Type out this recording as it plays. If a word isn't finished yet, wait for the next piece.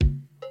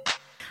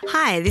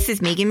Hi, this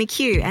is Megan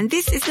McHugh, and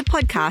this is the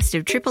podcast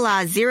of Triple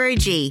R Zero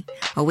G,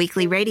 a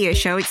weekly radio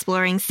show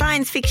exploring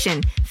science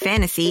fiction,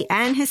 fantasy,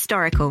 and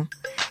historical.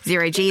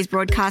 Zero G is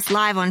broadcast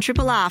live on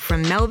Triple R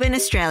from Melbourne,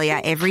 Australia,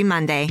 every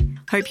Monday.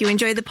 Hope you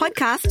enjoy the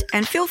podcast,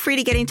 and feel free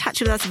to get in touch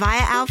with us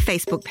via our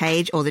Facebook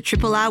page or the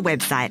Triple R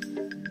website.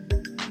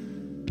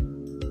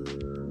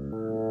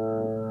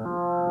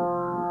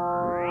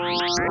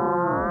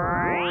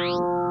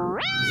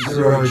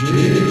 Zero G.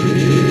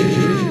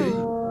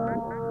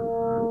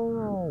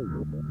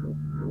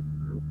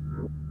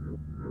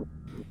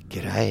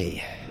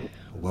 G'day.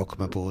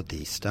 Welcome aboard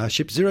the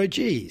Starship Zero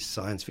G,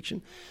 science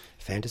fiction,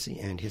 fantasy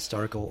and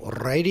historical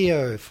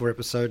radio for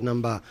episode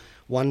number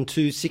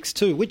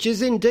 1262, which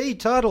is indeed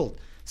titled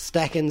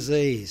Stackin'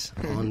 Z's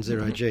on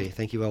Zero G.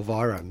 Thank you,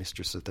 Elvira,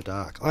 Mistress of the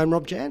Dark. I'm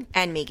Rob Jan.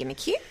 And Megan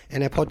McHugh.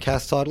 And our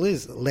podcast title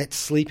is Let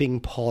Sleeping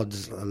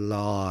Pods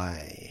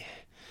Lie.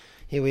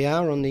 Here we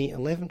are on the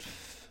 11th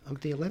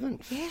of the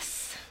 11th.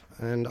 Yes.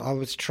 And I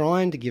was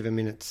trying to give a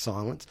minute's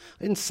silence.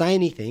 I didn't say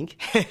anything.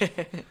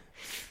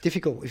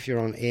 Difficult if you're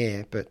on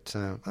air, but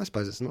I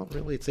suppose it's not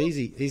really. It's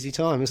easy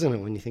time, isn't it,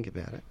 when you think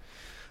about it?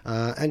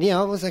 And yeah,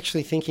 I was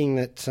actually thinking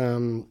that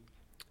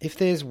if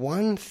there's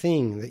one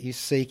thing that you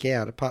seek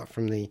out, apart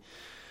from the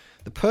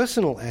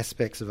personal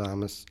aspects of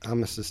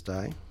Armistice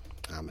Day,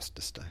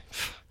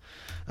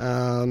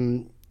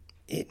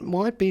 it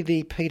might be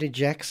the Peter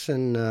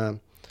Jackson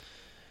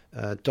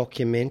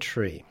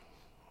documentary.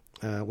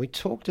 We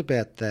talked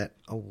about that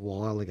a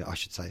while ago. I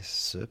should say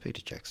Sir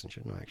Peter Jackson,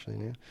 shouldn't I, actually,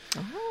 now?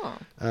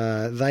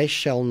 Oh. They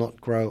Shall Not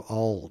Grow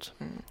Old,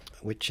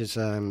 which is,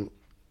 how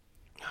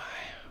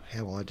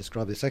will I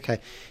describe this? Okay,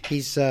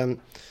 he's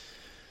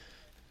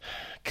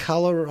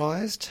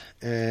colourised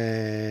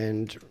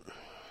and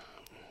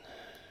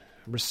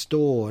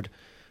restored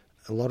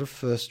a lot of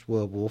First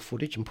World War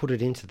footage and put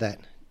it into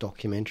that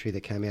documentary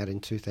that came out in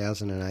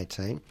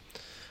 2018.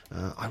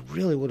 I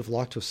really would have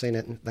liked to have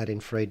seen that in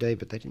 3D,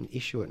 but they didn't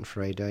issue it in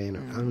 3D, and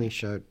it only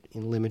showed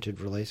in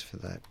limited release for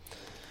that.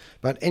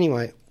 But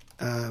anyway,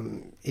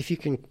 if you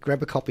can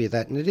grab a copy of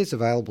that, and it is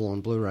available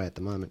on Blu-ray at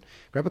the moment,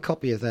 grab a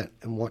copy of that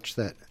and watch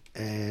that,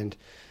 and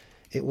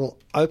it will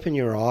open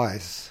your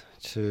eyes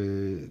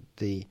to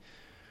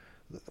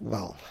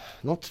well,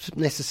 not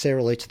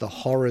necessarily to the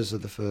horrors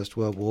of the First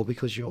World War,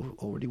 because you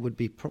already would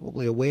be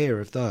probably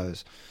aware of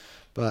those.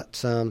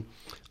 But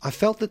I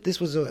felt that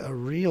this was a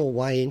real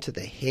way into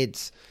the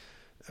heads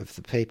of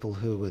the people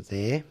who were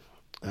there,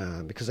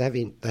 because they have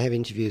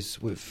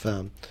interviews with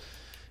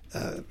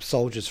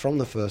soldiers from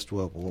the First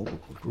World War,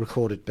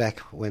 recorded back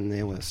when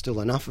there were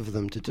still enough of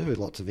them to do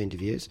lots of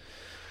interviews,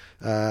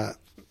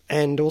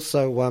 and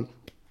also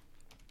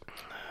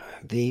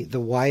the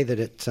way that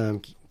it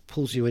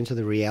pulls you into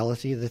the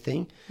reality of the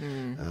thing,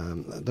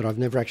 that I've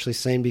never actually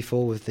seen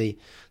before, with the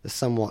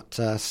somewhat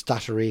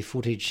stuttery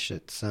footage.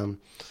 It's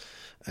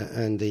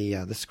and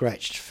the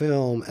scratched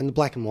film and the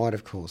black and white,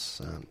 of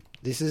course.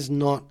 This is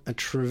not a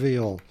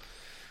trivial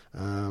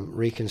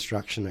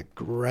reconstruction. A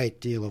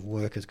great deal of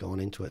work has gone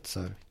into it.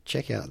 So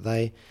check out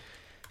They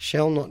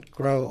Shall Not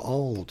Grow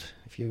Old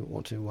if you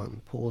want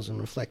to pause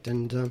and reflect.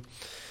 And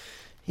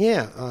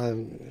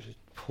I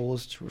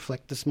paused to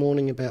reflect this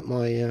morning about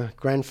my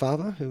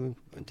grandfather, who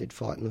did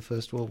fight in the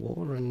First World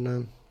War,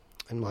 and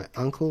my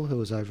uncle, who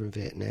was over in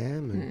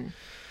Vietnam, and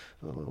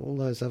all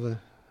those other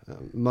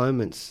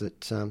moments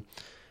that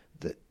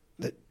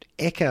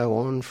echo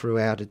on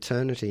throughout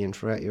eternity and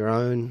throughout your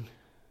own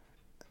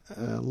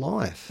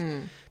life.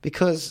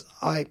 Because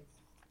I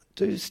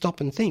do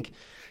stop and think.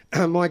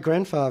 My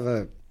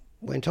grandfather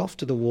went off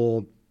to the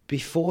war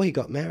before he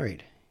got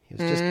married. He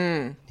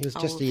was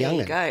just a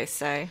young'un. There you go.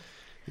 So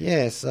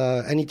yes,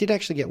 and he did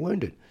actually get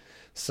wounded.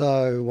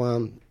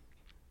 So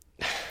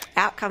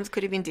outcomes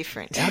could have been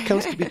different.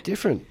 Outcomes could be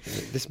different.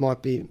 This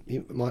might be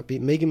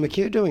Megan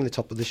McHugh doing the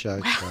top of the show.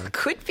 Well, so.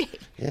 Could be.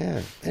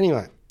 Yeah.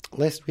 Anyway,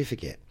 lest we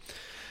forget.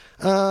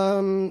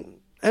 And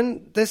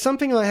there's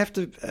something I have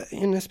to,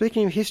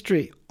 speaking of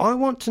history, I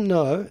want to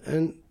know,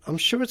 and I'm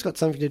sure it's got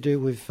something to do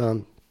with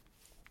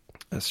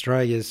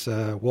Australia's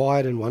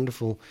wide and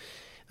wonderful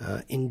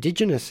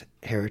Indigenous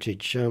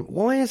heritage.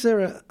 Why is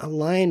there a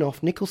lane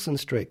off Nicholson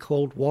Street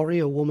called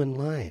Warrior Woman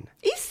Lane?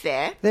 Is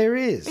there? There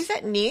is. Is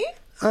that new?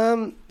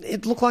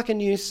 It looked like a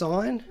new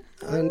sign,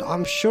 and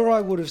I'm sure I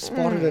would have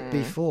spotted it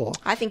before.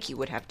 I think you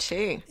would have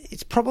too.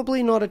 It's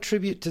probably not a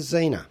tribute to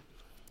Xena,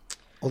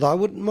 although I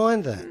wouldn't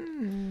mind that.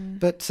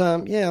 But,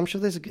 I'm sure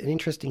there's an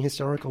interesting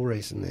historical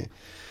reason there.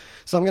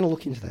 So I'm going to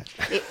look into that.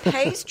 It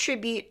pays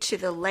tribute to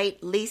the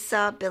late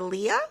Lisa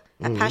Belia,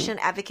 a passionate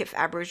advocate for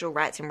Aboriginal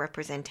rights and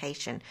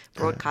representation,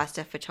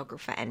 broadcaster,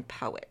 photographer and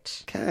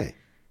poet. Okay.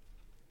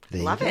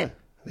 Love it.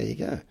 There you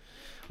go.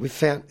 We've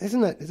found,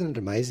 isn't it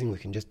amazing we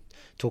can just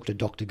talk to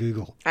Dr.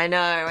 Google? I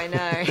know.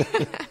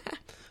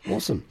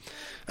 Awesome.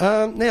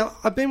 Now,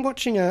 I've been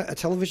watching a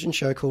television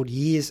show called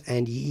Years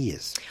and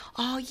Years.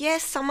 Oh,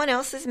 yes. Someone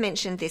else has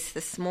mentioned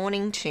this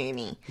morning to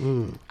me.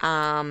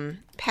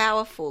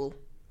 Powerful.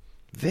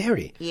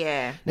 Very.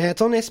 Yeah. Now,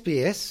 it's on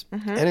SBS,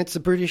 and it's a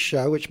British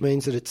show, which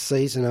means that its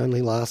season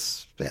only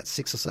lasts about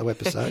 6 or so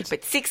episodes.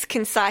 But 6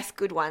 concise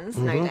good ones,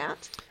 no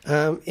doubt.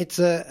 It's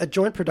a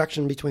joint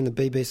production between the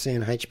BBC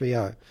and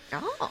HBO.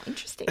 Oh,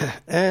 interesting.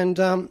 And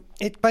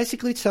it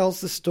basically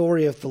tells the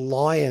story of the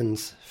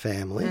Lyons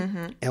family,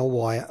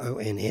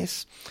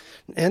 Lyons.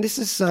 And this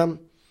is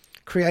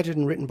created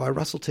and written by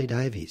Russell T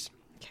Davies.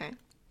 Okay.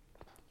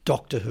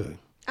 Doctor Who.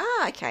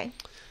 Ah, okay.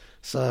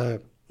 So,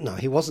 no,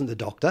 he wasn't the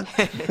Doctor,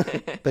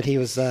 but he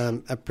was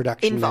a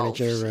production Involved,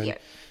 manager. And,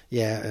 yep.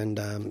 Yeah,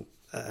 and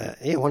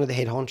one of the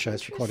head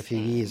honchos for quite a few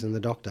years in the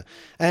Doctor.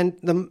 And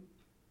the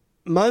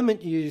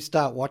moment you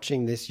start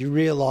watching this, you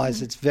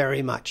realise it's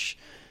very much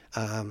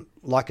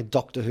like a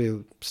Doctor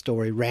Who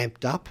story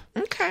ramped up.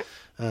 Okay.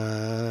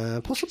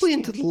 Possibly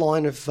into the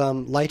line of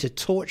later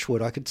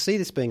Torchwood. I could see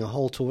this being a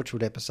whole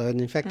Torchwood episode,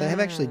 and in fact they have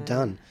actually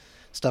done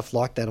stuff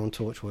like that on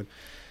Torchwood.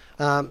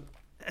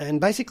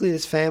 And basically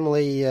this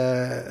family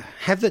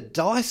have the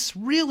dice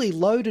really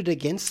loaded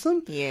against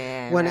them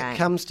when it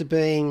comes to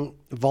being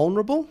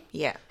vulnerable.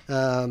 Yeah.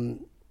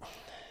 And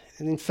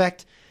in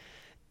fact,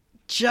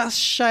 just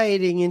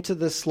shading into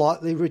the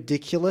slightly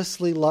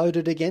ridiculously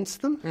loaded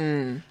against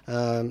them.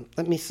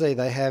 Let me see,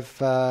 they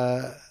have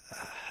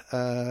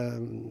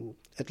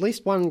at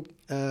least one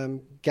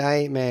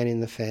gay man in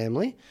the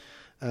family,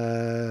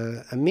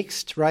 a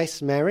mixed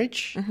race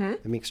marriage, a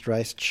mixed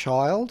race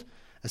child,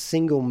 a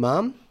single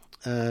mum,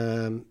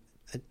 a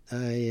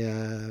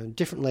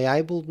differently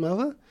abled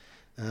mother.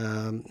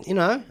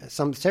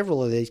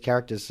 Several of these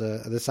characters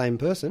are the same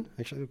person.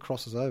 Actually, it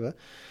crosses over.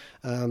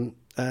 An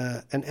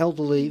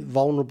elderly,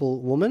 vulnerable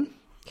woman.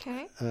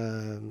 Okay.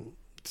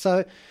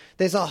 So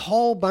there's a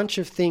whole bunch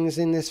of things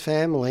in this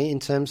family in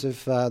terms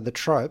of the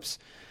tropes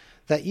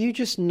that you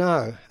just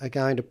know are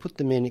going to put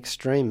them in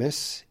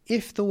extremis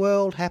if the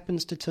world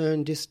happens to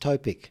turn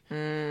dystopic.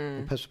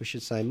 Or perhaps we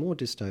should say more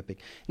dystopic.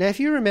 Now, if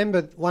you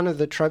remember one of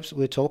the tropes that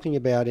we're talking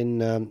about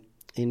in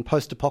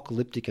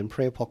post-apocalyptic and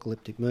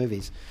pre-apocalyptic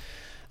movies,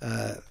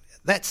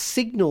 that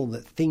signal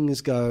that things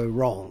go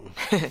wrong,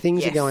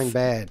 things are going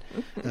bad,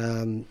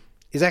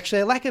 is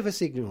actually a lack of a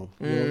signal.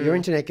 Your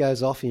internet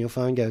goes off and your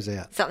phone goes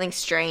out. Something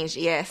strange,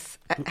 yes,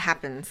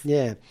 happens.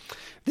 Yeah.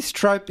 This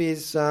trope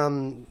is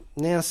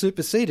now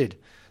superseded.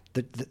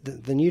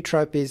 The new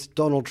trope is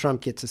Donald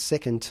Trump gets a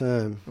second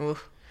term.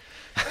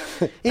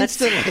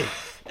 Instantly.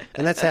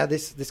 And that's how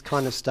this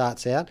kind of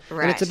starts out.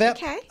 Right. And it's about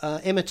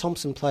Emma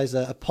Thompson plays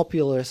a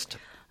populist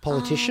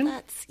politician.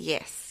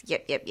 Yes.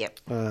 Yep.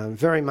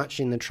 Very much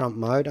in the Trump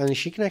mode, only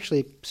she can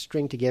actually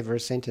string together a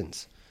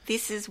sentence.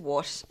 This is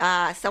what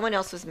someone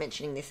else was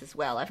mentioning this as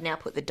well. I've now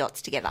put the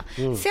dots together.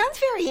 Sounds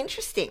very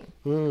interesting.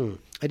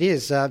 It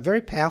is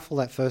very powerful,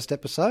 that first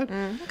episode.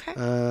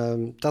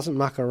 Okay. Doesn't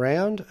muck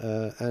around,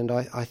 and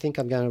I think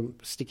I'm going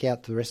to stick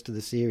out the rest of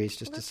the series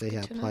just to see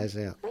how it plays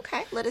out.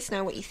 Okay, let us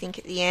know what you think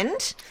at the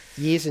end.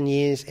 Years and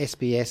years,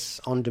 SBS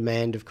on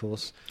demand, of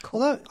course.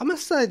 Cool. Although I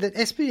must say that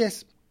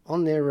SBS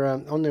on their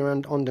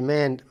on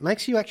demand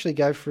makes you actually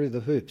go through the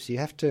hoops. You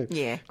have to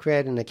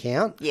create an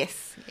account.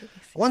 Yes.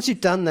 Once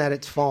you've done that,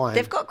 it's fine.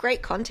 They've got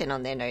great content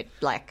on their note.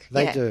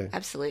 They do.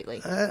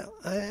 Absolutely.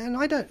 And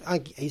I don't...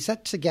 is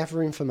that to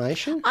gather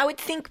information? I would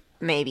think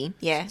maybe,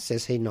 yeah.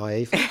 Says he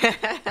naive.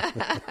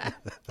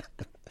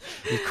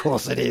 Of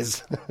course it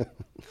is.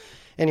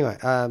 Anyway,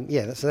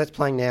 so that's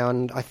playing now,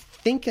 and I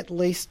think at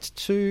least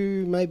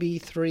 2, maybe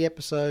 3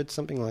 episodes,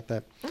 something like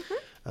that.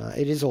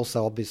 It is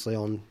also obviously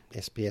on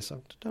SBS. I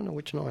don't know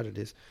which night it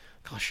is.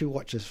 Gosh, who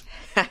watches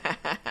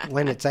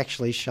when it's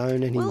actually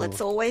shown anymore? Well,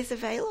 it's always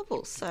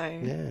available, so,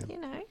 you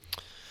know.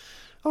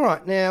 All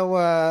right, now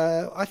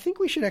I think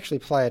we should actually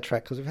play a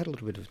track because we've had a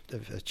little bit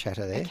of a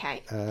chatter there.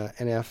 Okay.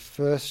 And our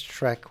first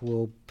track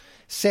will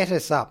set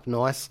us up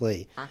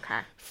nicely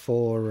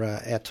for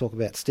our talk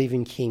about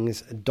Stephen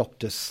King's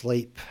Dr.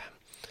 Sleep.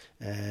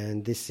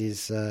 And this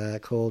is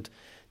called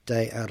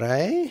De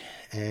Array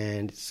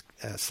and it's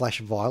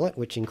 /Violet,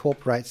 which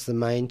incorporates the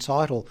main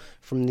title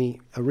from the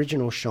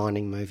original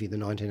Shining movie, the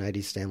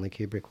 1980s Stanley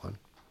Kubrick one.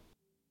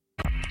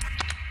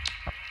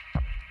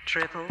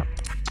 Triple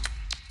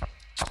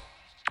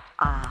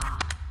R.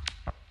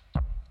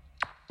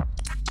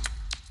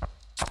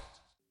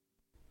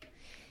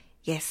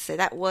 Yes, so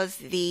that was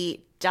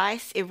the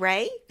Dice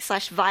Array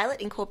 /Violet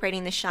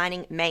incorporating the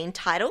Shining main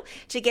title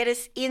to get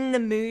us in the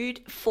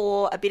mood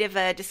for a bit of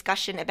a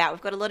discussion about,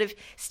 we've got a lot of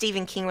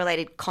Stephen King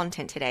related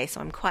content today, so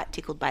I'm quite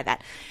tickled by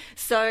that.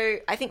 So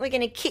I think we're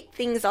going to kick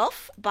things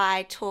off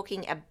by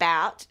talking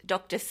about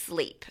Dr.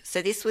 Sleep.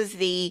 So this was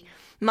the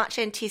much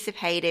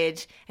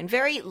anticipated and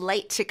very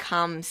late to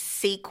come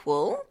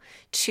sequel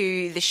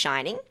to The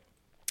Shining.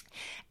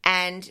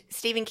 And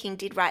Stephen King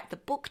did write the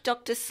book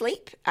Dr.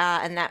 Sleep,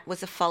 and that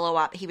was a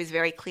follow-up. He was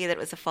very clear that it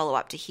was a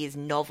follow-up to his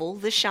novel,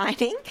 The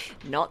Shining,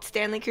 not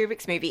Stanley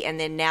Kubrick's movie. And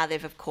then now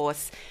they've, of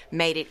course,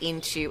 made it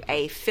into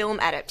a film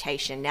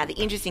adaptation. Now, the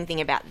interesting thing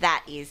about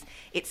that is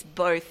it's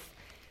both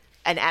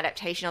an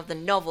adaptation of the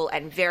novel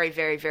and very,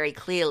 very, very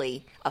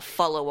clearly a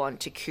follow-on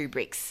to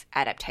Kubrick's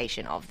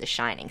adaptation of The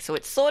Shining. So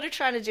it's sort of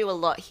trying to do a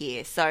lot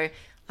here. So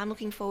I'm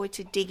looking forward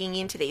to digging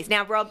into these.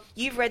 Now, Rob,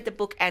 you've read the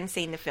book and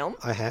seen the film.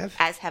 I have.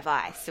 As have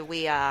I. So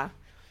we are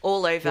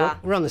all over.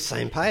 We're on the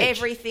same page.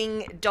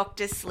 Everything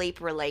Dr.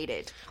 Sleep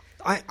related.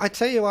 I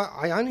tell you what,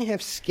 I only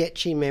have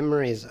sketchy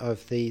memories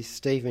of the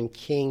Stephen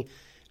King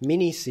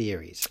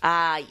miniseries.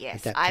 Ah,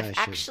 yes. I've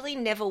adaptation. actually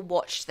never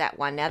watched that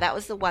one. Now, that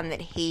was the one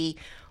that he,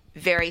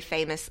 very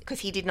famous,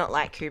 because he did not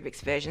like Kubrick's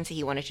version, so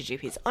he wanted to do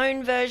his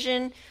own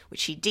version,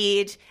 which he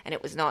did, and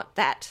it was not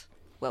that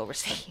well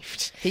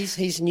received. He's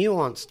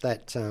nuanced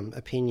that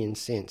opinion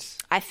since.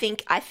 I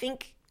think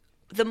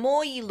the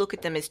more you look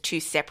at them as two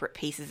separate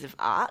pieces of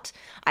art,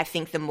 I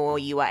think the more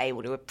you are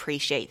able to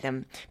appreciate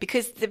them,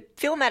 because the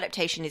film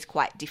adaptation is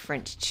quite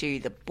different to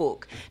the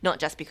book, not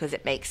just because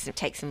it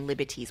takes some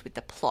liberties with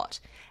the plot,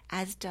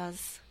 as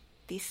does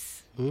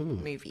this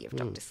movie of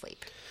Dr.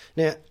 Sleep.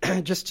 Now,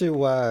 just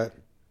to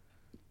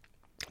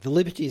the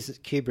liberties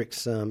that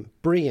Kubrick's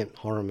brilliant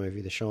horror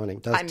movie, The Shining,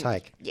 does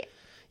take. Yeah.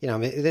 You know, I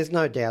mean, there's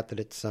no doubt that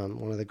it's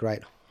one of the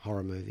great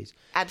horror movies.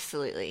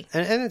 Absolutely.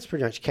 And that's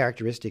pretty much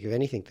characteristic of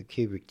anything that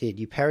Kubrick did.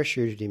 You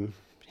parachuted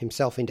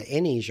himself into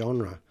any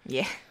genre.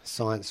 Yeah.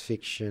 Science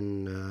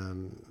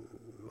fiction,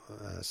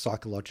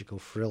 psychological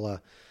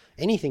thriller,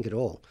 anything at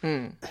all.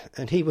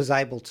 And he was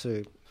able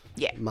to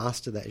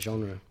master that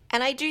genre.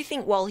 And I do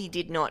think while he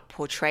did not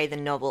portray the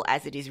novel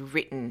as it is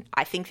written,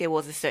 I think there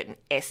was a certain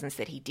essence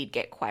that he did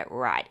get quite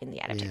right in the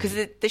adaptation.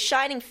 Because the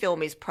Shining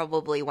film is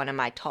probably one of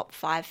my top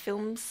 5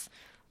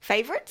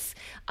 favourites,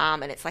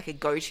 and it's like a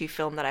go-to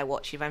film that I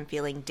watch if I'm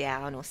feeling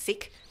down or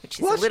sick, which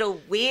is a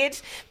little weird,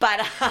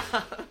 but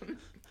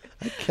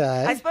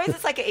okay. I suppose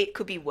it's like it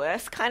could be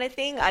worse kind of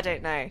thing. I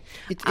don't know.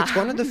 It's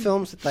one of the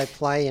films that they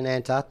play in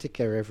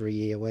Antarctica every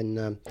year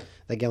when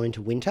they go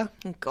into winter.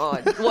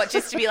 God, what,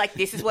 just to be like,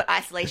 this is what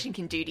isolation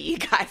can do to you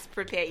guys,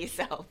 prepare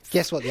yourselves.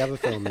 Guess what the other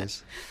film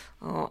is?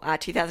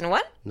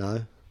 2001?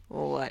 No.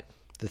 Or what?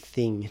 The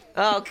Thing.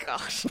 Oh,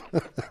 gosh.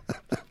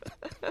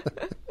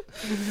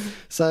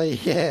 So,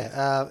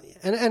 yeah,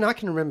 and I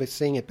can remember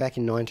seeing it back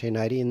in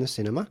 1980 in the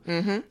cinema.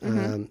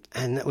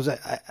 And it was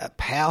a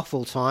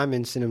powerful time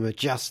in cinema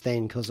just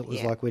then, because it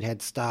was like we'd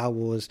had Star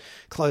Wars,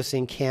 Close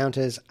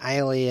Encounters,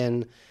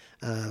 Alien,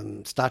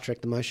 Star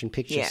Trek the Motion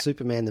Picture,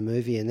 Superman the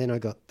movie, and then I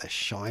got The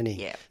Shining.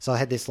 Yeah. So I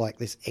had this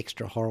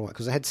extra horror one,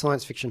 because I had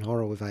science fiction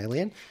horror with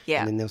Alien,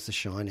 and then there was The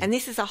Shining. And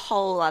this is a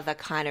whole other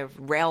kind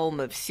of realm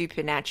of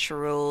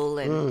supernatural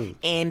and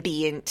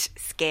ambient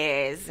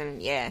scares,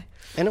 and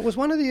And it was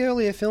one of the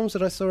earlier films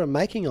that I saw a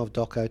making of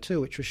doco too,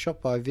 which was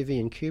shot by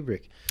Vivian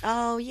Kubrick.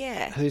 Oh,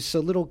 yeah. Who's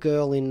a little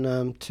girl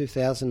in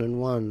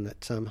 2001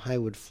 that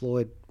Hayward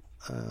Floyd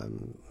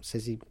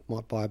says he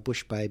might buy a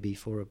bush baby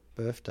for a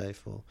birthday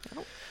for.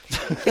 Oh.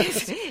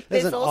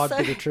 There's an odd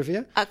bit of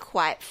trivia. A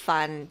quite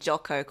fun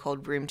doco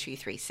called Room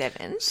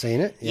 237.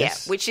 Seen it?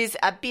 Yes. Yeah, which is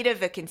a bit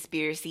of a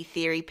conspiracy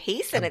theory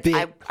piece, and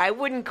I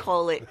wouldn't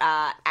call it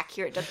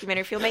accurate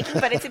documentary filmmaking,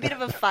 but it's a bit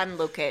of a fun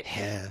look at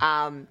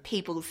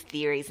people's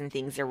theories and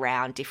things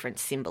around different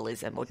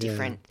symbolism or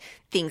different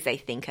things they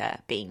think are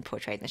being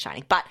portrayed in The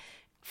Shining. But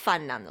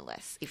fun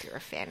nonetheless, if you're a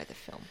fan of the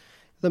film.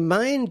 The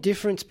main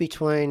difference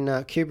between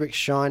Kubrick's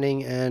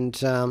Shining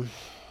and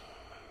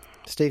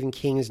Stephen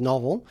King's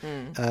novel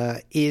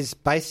is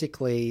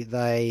basically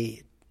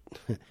they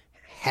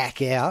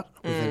hack out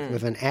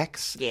with an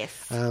axe.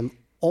 Yes.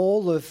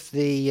 All of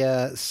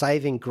the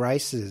saving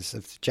graces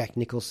of Jack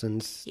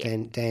Nicholson's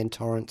Dan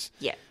Torrance.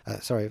 Yeah.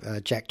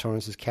 Jack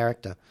Torrance's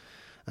character,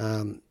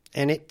 and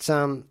it's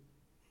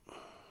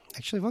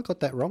actually, have I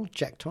got that wrong?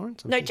 Jack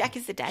Torrance? No, Jack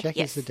is the dad. Jack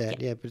is the dad,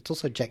 but it's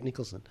also Jack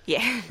Nicholson.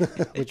 Yeah.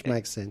 Which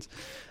makes sense.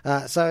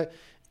 So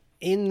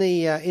in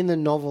the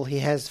novel, he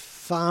has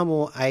far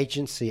more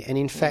agency, and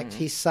in fact,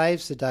 he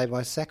saves the day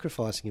by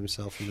sacrificing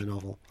himself in the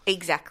novel.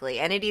 Exactly,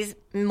 and it is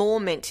more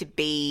meant to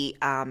be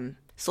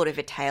sort of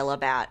a tale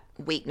about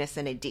weakness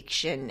and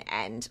addiction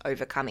and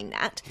overcoming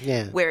that.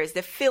 Yeah. Whereas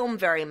the film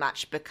very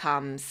much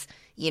becomes,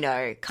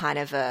 kind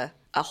of a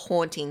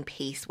haunting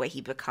piece where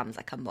he becomes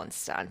like a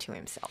monster unto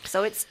himself.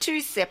 So it's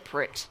two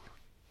separate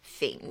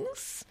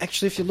things.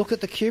 Actually, if you look at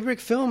the Kubrick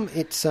film,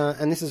 it's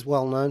and this is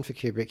well known for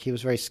Kubrick, he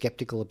was very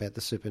sceptical about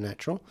the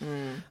supernatural.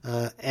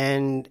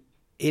 And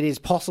it is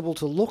possible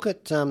to look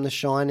at The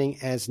Shining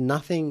as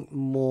nothing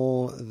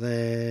more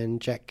than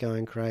Jack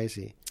going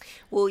crazy.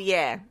 Well,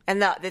 yeah.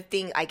 And the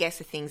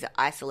things that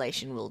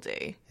isolation will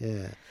do.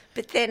 Yeah.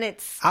 But then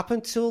it's... Up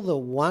until the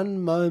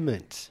one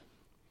moment,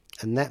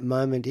 and that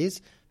moment is...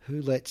 Who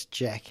lets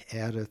Jack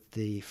out of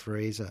the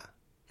freezer?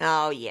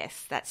 Oh,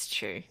 yes, that's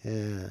true.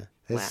 Yeah.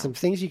 There's some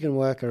things you can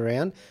work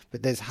around,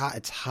 but it's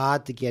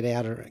hard to get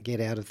out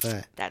of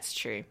that. That's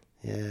true.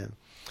 Yeah.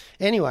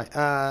 Anyway,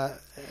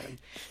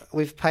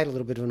 we've paid a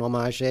little bit of an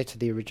homage there to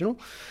the original,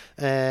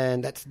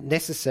 and that's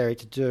necessary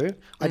to do.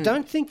 I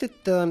don't think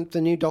that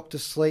the new Dr.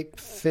 Sleep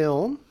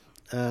film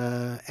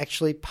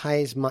actually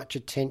pays much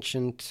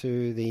attention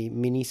to the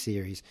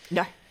miniseries.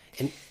 No.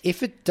 And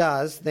if it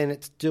does, then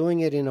it's doing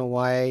it in a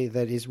way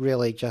that is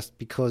really just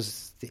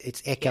because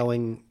it's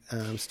echoing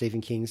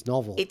Stephen King's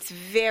novel. It's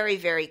very,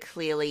 very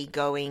clearly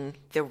going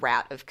the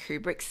route of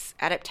Kubrick's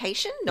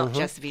adaptation, not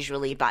just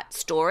visually but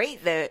story.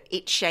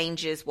 It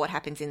changes what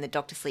happens in the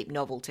Dr. Sleep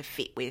novel to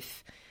fit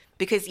with...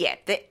 Because, the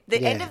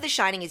end of The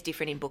Shining is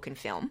different in book and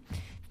film.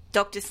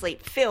 Dr.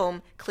 Sleep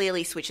film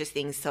clearly switches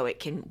things so it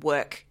can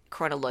work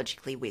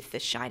chronologically with The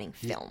Shining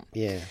film.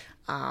 Yeah.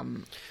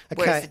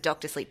 Whereas the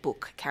Dr. Sleep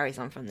book carries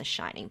on from The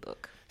Shining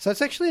book. So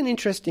it's actually an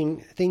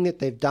interesting thing that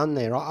they've done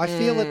there. I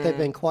feel that they've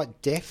been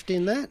quite deft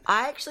in that.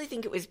 I actually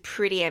think it was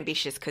pretty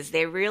ambitious because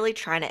they're really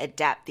trying to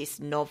adapt this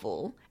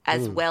novel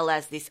as well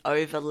as this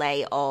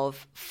overlay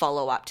of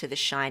follow-up to The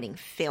Shining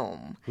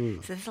film.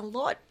 So there's a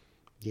lot...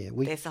 Yeah,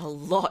 there's a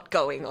lot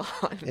going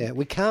on. Yeah,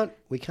 we can't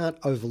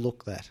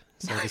overlook that,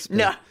 so to speak.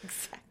 No,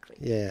 exactly.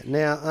 Yeah.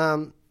 Now,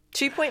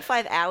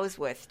 2.5 hours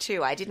worth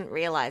too. I didn't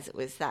realise it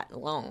was that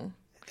long.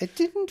 It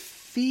didn't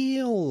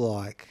feel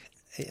like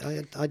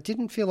I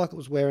didn't feel like it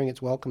was wearing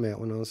its welcome out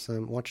when I was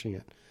watching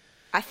it.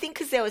 I think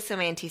because there was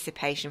some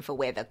anticipation for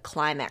where the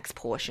climax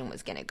portion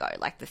was going to go,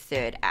 like the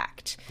third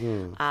act.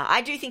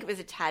 I do think it was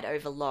a tad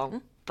over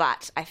long,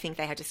 but I think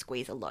they had to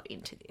squeeze a lot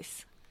into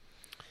this.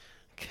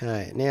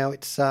 Okay, now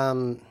it's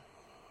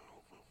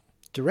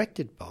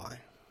directed by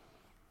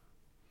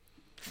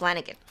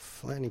Flanagan.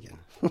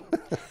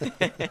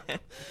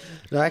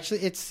 No, actually,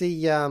 it's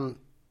the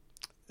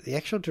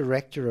actual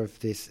director of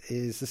this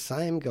is the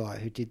same guy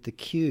who did The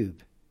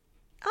Cube.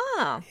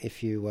 Oh.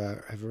 If you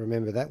ever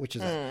remember that, which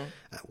is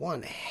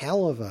one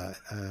hell of a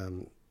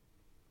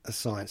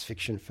science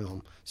fiction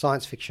film,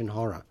 science fiction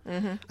horror.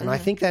 And I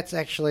think that's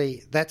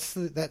actually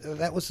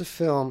that was the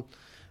film.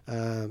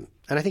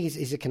 And I think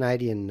he's a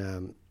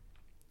Canadian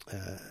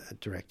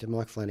director,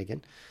 Mike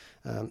Flanagan.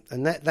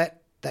 And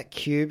that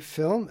Cube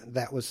film,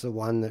 that was the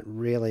one that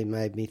really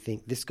made me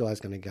think this guy's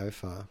going to go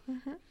far.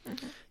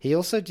 He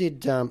also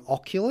did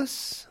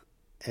Oculus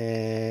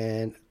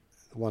and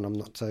one I'm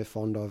not so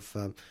fond of,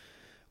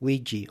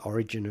 Ouija,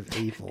 Origin of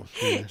Evil.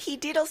 Yeah. He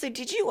did also,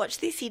 did you watch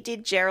this? He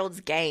did Gerald's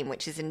Game,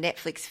 which is a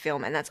Netflix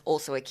film, and that's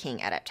also a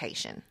King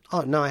adaptation. Oh,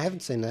 no, I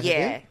haven't seen that.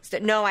 Yeah. So,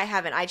 no, I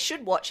haven't. I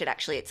should watch it,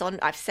 actually. It's on.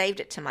 I've saved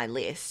it to my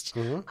list.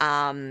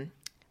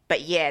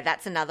 But yeah,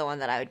 that's another one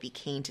that I would be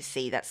keen to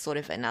see. That's sort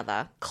of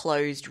another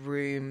closed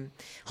room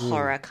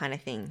horror kind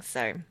of thing.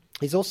 So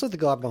he's also the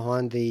guy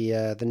behind the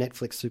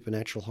Netflix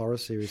supernatural horror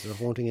series, The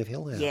Haunting of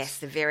Hill House. Yes,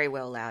 the very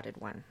well lauded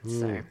one.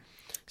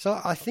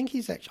 So I think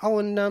he's actually. Oh,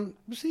 and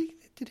was he?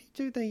 Did he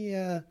do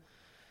the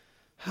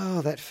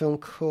that film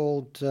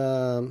called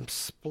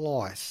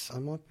Splice? I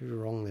might be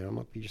wrong there. I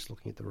might be just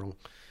looking at the wrong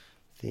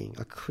thing.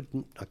 I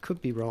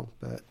could be wrong,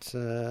 but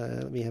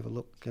let me have a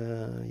look.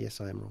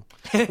 Yes, I am wrong.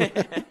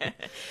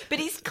 But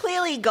he's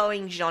clearly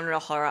going genre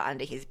horror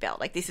under his belt.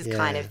 Like this is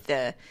kind of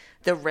the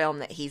realm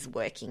that he's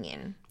working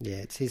in. Yeah,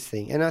 it's his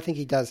thing, and I think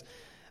he does.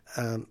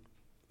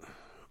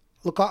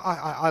 Look,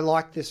 I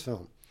like this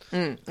film.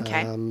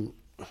 Okay.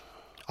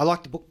 I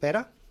like the book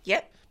better.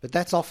 Yep. But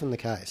that's often the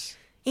case.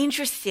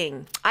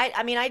 Interesting.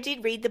 I mean, I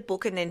did read the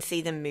book and then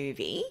see the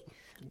movie.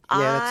 Yeah,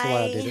 that's the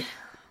way I did it.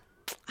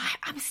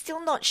 I'm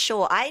still not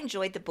sure. I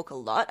enjoyed the book a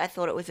lot. I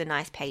thought it was a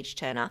nice page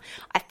turner.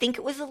 I think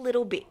it was a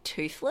little bit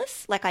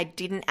toothless. Like I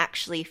didn't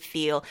actually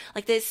feel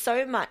like there's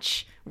so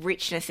much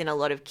richness in a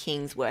lot of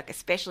King's work,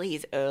 especially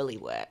his early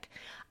work,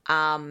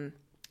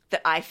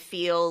 that I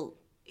feel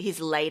his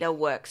later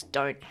works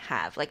don't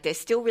have. Like there's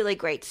still really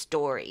great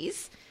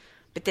stories,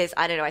 but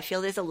I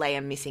feel there's a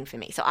layer missing for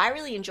me. So I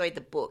really enjoyed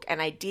the book, and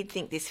I did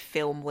think this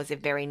film was a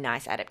very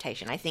nice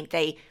adaptation. I think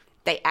they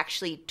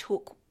actually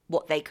took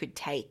what they could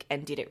take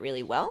and did it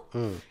really well.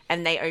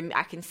 And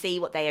I can see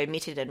what they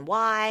omitted and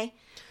why.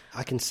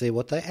 I can see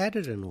what they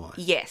added and why.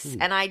 Yes,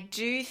 and I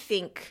do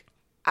think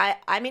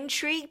I'm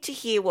intrigued to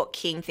hear what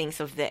King thinks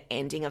of the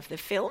ending of the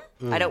film.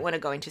 I don't want to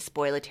go into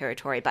spoiler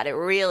territory, but it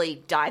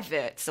really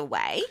diverts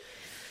away.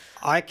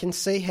 I can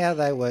see how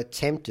they were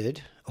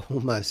tempted,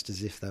 almost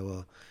as if they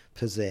were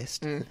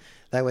possessed.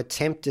 They were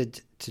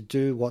tempted to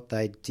do what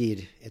they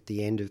did at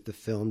the end of the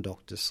film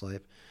Dr.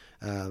 Sleep.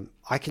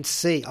 I can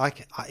see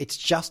it's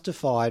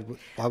justified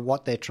by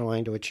what they're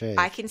trying to achieve.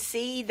 I can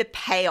see the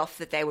payoff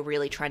that they were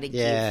really trying to give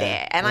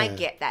there, and I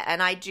get that.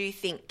 And I do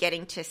think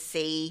getting to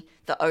see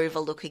the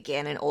Overlook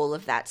again and all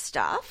of that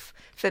stuff,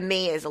 for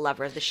me as a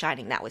lover of The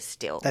Shining, that was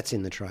still... That's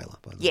in the trailer,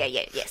 by the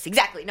way. Yes,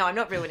 exactly. No, I'm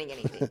not ruining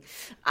anything.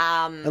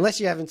 Unless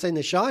you haven't seen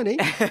The shining.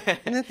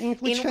 In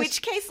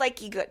which case,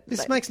 like, you got...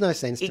 This makes no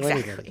sense to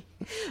anybody.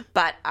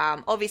 But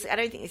obviously, I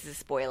don't think this is a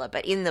spoiler,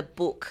 but in the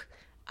book...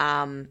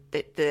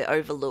 the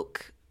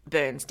Overlook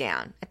burns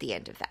down at the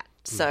end of that.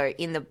 So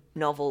in the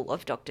novel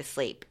of Dr.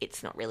 Sleep,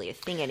 it's not really a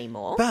thing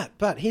anymore.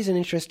 But here's an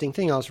interesting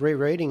thing. I was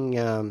rereading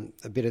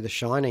a bit of The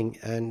Shining,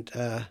 and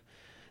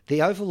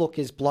the Overlook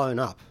is blown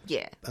up.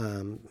 Yeah.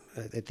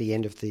 At the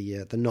end of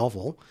the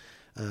novel,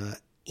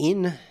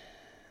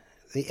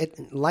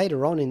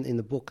 later on in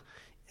the book,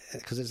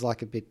 because it's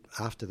like a bit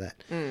after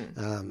that,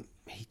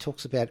 he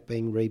talks about it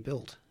being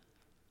rebuilt.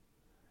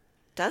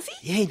 Does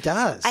he? Yeah, he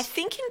does. I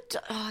think in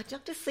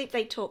Dr. Sleep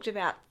they talked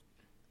about...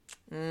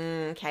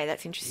 okay,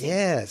 that's interesting.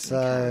 Yeah, I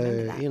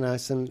can't remember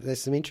so,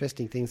 there's some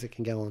interesting things that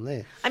can go on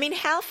there. I mean,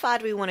 how far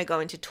do we want to go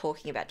into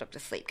talking about Dr.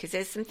 Sleep? Because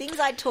there's some things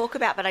I'd talk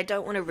about, but I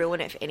don't want to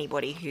ruin it for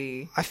anybody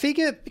who... I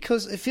figure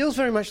because it feels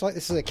very much like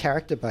this is a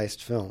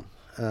character-based film.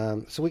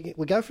 So we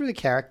go through the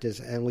characters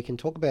and we can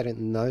talk about it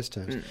in those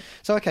terms.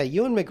 So, okay,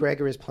 Ewan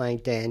McGregor is playing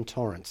Dan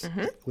Torrance,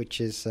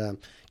 which is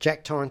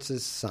Jack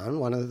Torrance's son,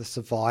 one of the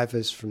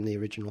survivors from the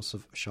original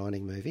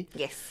Shining movie.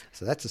 Yes.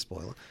 So that's a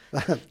spoiler.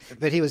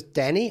 But he was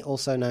Danny,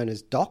 also known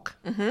as Doc,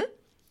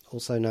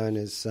 also known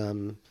as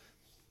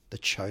the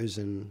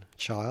chosen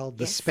child,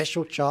 the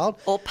special child.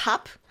 Or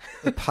Pup.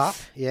 The pup,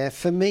 yeah.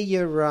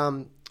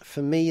 Familiar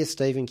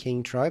Stephen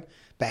King trope.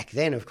 Back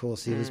then, of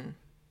course, he was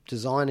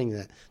designing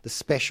the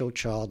special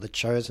child, the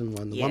chosen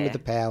one, the one with the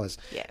powers.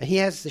 Yeah. And he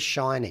has the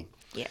Shining.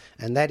 Yeah.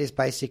 And that is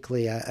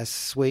basically a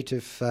suite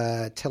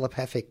of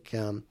telepathic,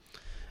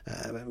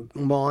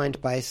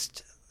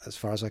 mind-based, as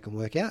far as I can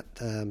work out,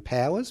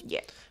 powers.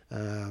 Yeah.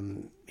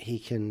 He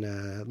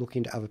can look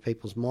into other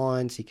people's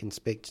minds. He can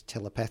speak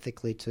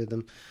telepathically to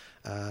them.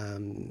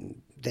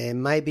 There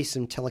may be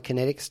some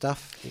telekinetic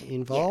stuff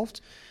involved.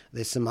 Yeah.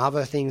 There's some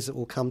other things that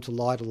will come to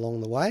light along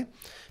the way.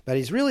 But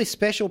his really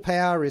special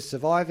power is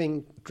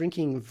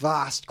drinking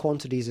vast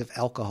quantities of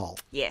alcohol.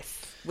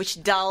 Yes,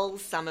 which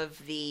dulls some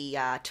of the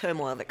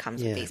turmoil that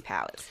comes with these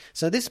powers.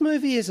 So this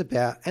movie is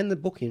about, and the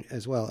book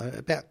as well,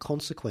 about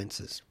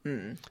consequences.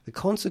 The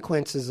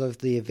consequences of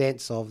the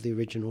events of the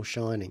original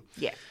Shining.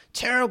 Yeah.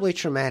 Terribly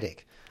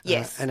traumatic.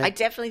 Yes, I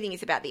definitely think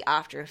it's about the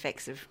after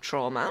effects of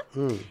trauma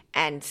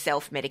and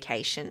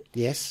self-medication.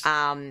 Yes.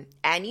 And,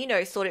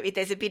 sort of,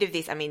 there's a bit of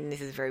this, I mean, this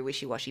is very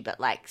wishy-washy, but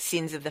like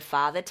sins of the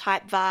father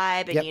type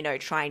vibe and,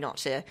 try not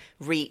to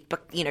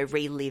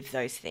relive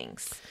those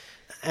things.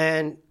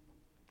 And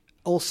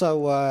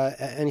also,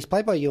 and he's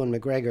played by Ewan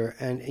McGregor,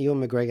 and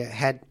Ewan McGregor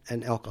had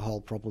an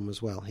alcohol problem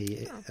as well.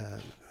 He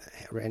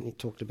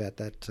talked about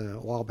that a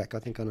while back, I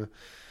think on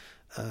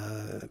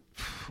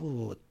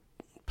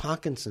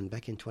Parkinson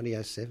back in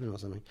 2007 or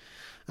something.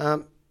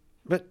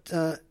 But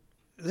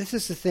this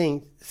is the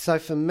thing. So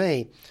for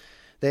me,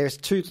 there's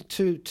two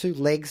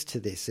legs to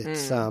this.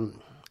 It's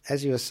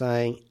as you were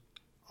saying,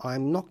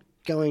 I'm not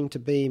going to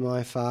be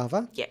my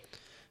father. Yeah.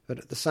 But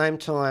at the same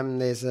time,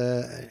 there's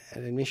an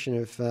admission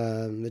of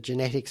the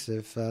genetics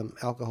of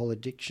alcohol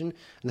addiction.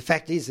 And the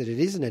fact is that it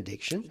is an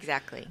addiction.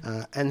 Exactly.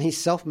 And he's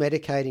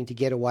self-medicating to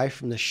get away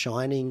from the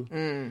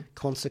Shining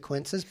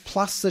consequences,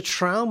 plus the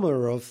trauma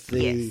of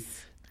the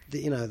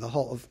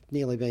whole of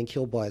nearly being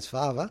killed by his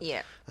father.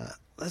 Yeah.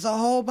 There's a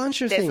whole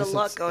bunch of things. There's a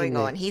lot going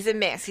on. He's a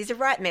mess. He's a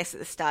right mess at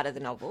the start of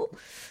the novel.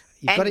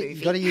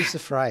 You've got to use the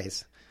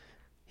phrase,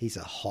 he's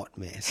a hot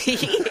mess. He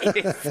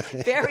is,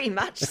 very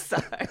much so.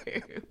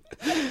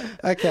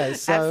 Okay,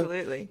 so...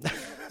 Absolutely.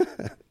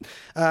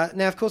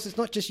 Now, of course, it's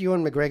not just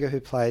Ewan McGregor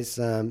who plays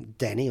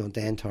Danny or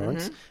Dan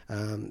Torrance.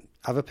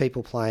 Other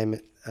people play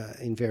him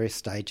in various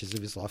stages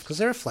of his life because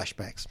there are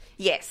flashbacks.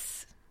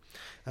 Yes.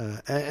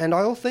 And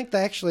I all think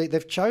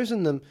they've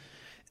chosen them.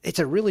 It's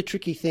a really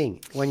tricky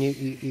thing when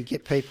you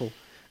get people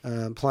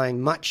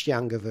playing much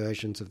younger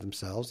versions of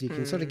themselves. You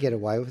can sort of get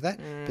away with that.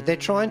 But they're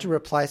trying to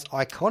replace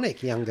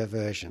iconic younger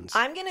versions.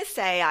 I'm going to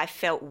say I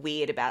felt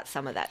weird about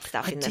some of that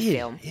stuff in the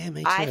film. Yeah,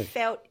 me too. I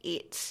felt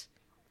it...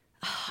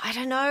 I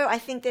don't know. I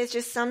think there's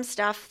just some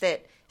stuff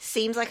that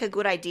seems like a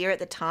good idea at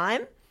the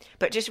time,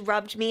 but just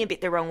rubbed me a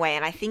bit the wrong way.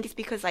 And I think it's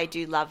because I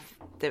do love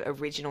the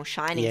original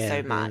Shining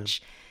so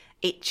much.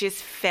 It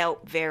just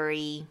felt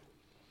very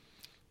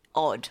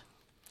odd.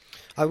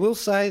 I will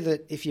say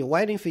that if you're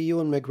waiting for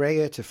Ewan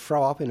McGregor to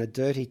throw up in a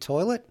dirty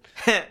toilet,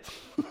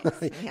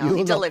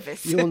 he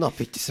delivers. You will not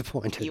be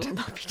disappointed. You will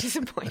not be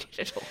disappointed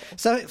at all.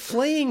 So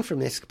fleeing from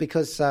this,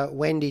 because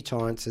Wendy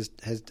Torrance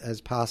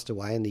has passed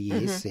away in the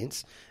years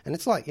since, and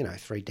it's like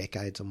 3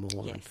 decades or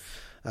more.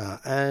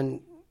 Yes.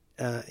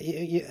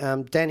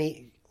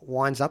 Danny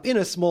winds up in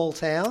a small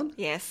town.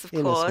 Yes, of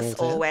course,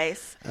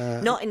 always.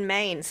 Not in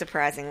Maine,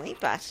 surprisingly,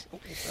 but...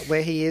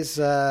 Where he is...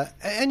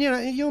 and,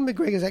 Ewan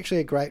McGregor is actually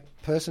a great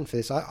person for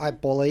this. I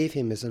believe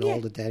him as an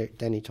older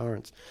Danny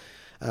Torrance.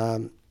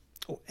 And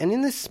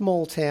in this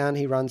small town,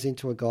 he runs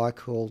into a guy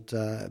called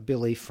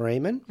Billy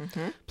Freeman,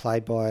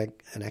 played by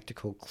an actor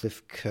called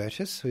Cliff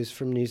Curtis, who's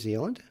from New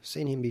Zealand. I've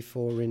seen him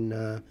before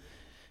in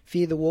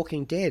Fear the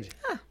Walking Dead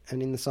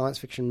and in the science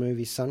fiction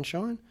movie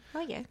Sunshine. Oh,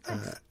 yeah.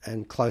 Nice.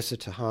 And closer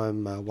to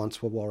home,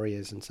 Once Were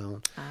Warriors and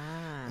so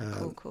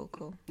on.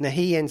 Cool. Now,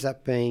 he ends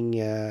up being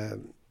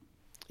Ewan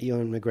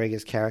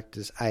McGregor's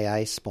character's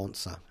AA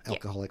sponsor,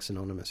 Alcoholics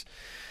Anonymous.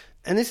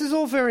 And this is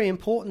all very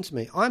important to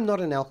me. I'm not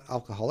an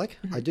alcoholic.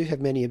 I do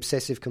have many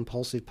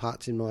obsessive-compulsive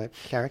parts in my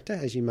character,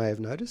 as you may have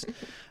noticed.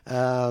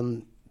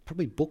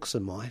 Probably books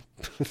are my...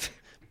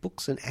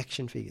 books and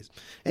action figures.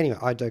 Anyway,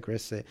 I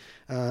digress there.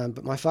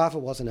 But my father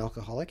was an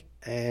alcoholic,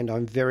 and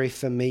I'm very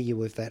familiar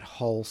with that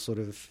whole sort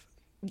of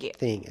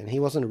thing, and he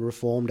wasn't a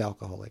reformed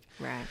alcoholic.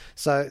 Right.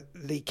 So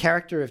the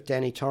character of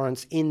Danny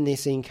Torrance in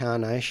this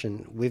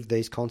incarnation with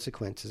these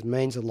consequences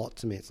means a lot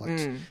to me. It's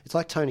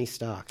like Tony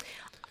Stark.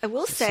 I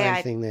will It's the say,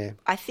 same thing there.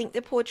 I think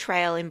the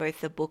portrayal in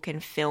both the book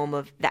and film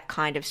of that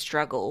kind of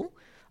struggle,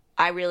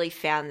 I really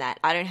found that.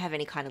 I don't have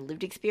any kind of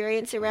lived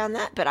experience around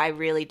that, but I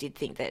really did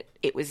think that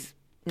it was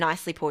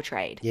nicely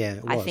portrayed. Yeah,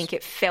 it I was. think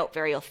it felt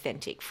very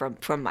authentic from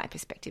my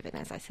perspective, and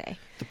as I say,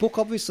 The book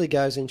obviously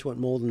goes into it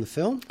more than the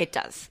film. it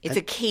does. It's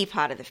a key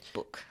part of the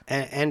book.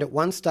 And at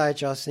one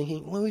stage, I was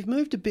thinking, well, we've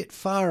moved a bit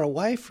far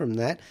away from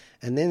that.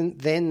 And then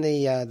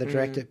the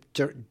director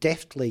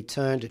deftly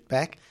turned it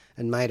back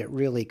and made it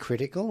really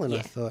critical. And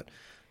I thought,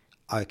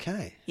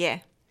 okay, Yeah.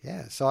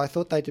 yeah. So I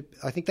thought I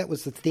think that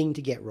was the thing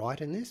to get right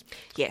in this.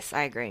 Yes,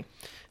 I agree.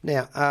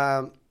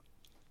 Now,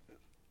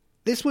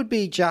 this would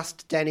be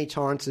just Danny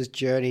Torrance's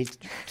journey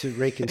to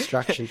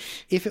reconstruction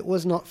if it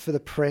was not for the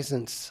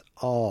presence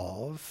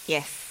of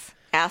Yes.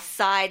 Our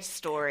side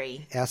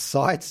story. our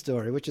side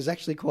story, which is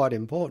actually quite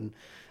important,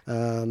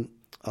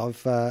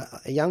 of a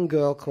young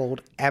girl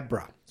called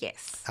Abra,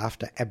 Yes.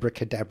 after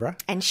Abracadabra.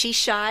 And she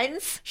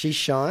shines She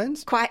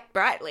shines quite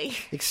brightly.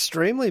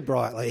 extremely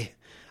brightly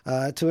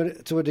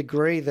to a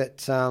degree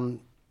that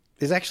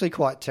is actually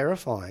quite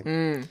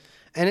terrifying.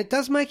 And it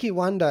does make you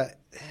wonder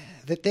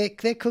that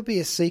there could be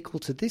a sequel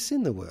to this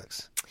in the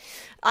works.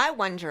 I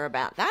wonder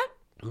about that.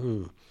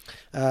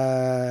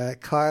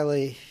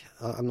 Kylie,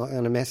 I'm not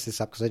going to mess this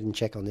up because I didn't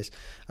check on this.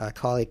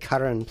 Kylie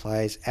Curran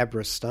plays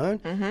Abra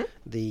Stone,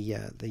 the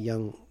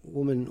young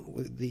woman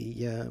with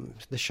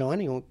the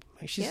Shining. Or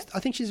I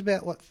think she's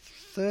about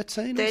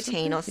 13.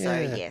 13 or something? so,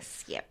 Yeah.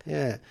 yes. Yep.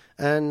 Yeah,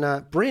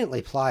 and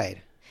brilliantly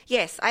played.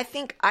 Yes, I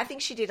think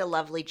she did a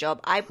lovely job.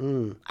 I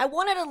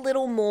wanted a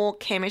little more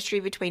chemistry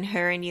between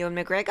her and Ewan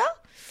McGregor.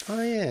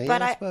 Oh yeah,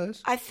 But I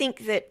suppose. I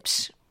think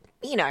that,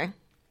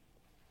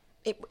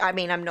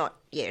 I'm not,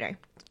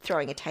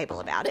 throwing a table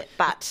about it,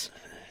 but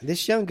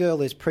This young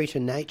girl is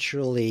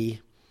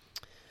preternaturally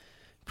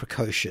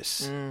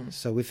precocious.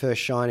 So with her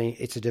Shining,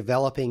 it's a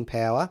developing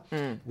power.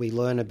 We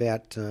learn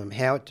about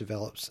how it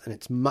develops, and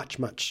it's much,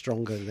 much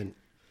stronger than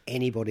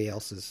anybody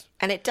else's.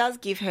 and it does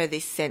give her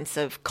this sense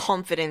of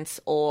confidence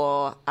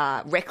or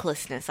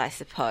recklessness, I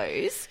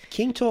suppose.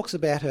 King talks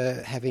about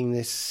her having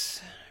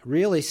this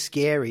really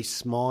scary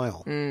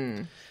smile.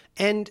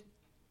 And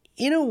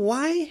in a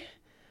way,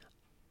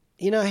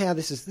 you know how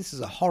this is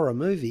a horror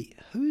movie.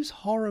 Whose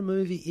horror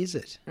movie is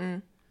it?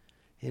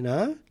 You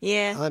know?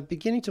 Yeah. I'm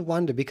beginning to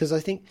wonder because I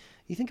think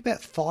you think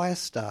about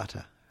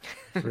Firestarter,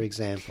 for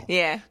example.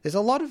 Yeah. There's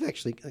a lot of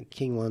actually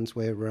King ones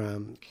where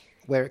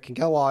it can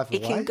go either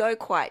It way. can go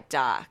quite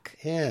dark.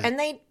 Yeah. And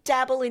they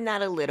dabble in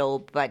that a little,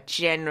 but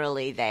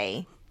generally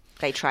they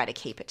try to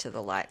keep it to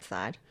the light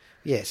side.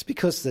 Yes,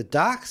 because the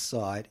dark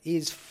side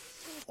is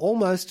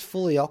almost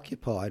fully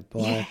occupied by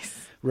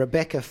Yes.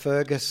 Rebecca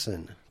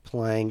Ferguson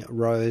playing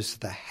Rose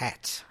the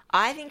Hat.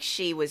 I think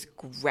she was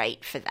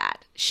great for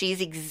that.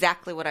 She's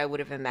exactly what I would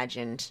have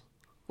imagined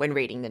when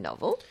reading the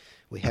novel.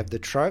 We have the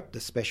trope,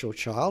 the special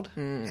child,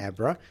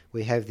 Abra.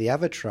 We have the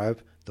other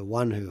trope, the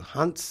one who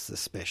hunts the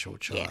special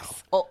child.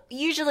 Yes. Or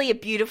usually a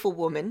beautiful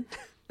woman,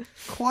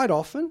 Quite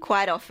often.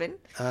 quite often.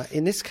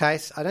 In this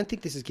case, I don't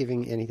think this is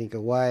giving anything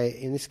away.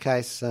 In this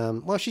case,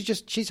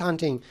 she's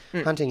hunting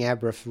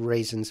Abra for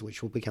reasons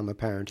which will become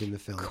apparent in the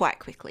film. Quite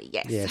quickly,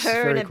 yes. Yes, her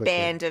very and a quickly.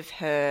 band of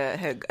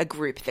a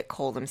group that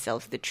call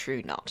themselves the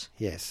True Knot.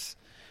 Yes,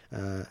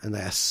 and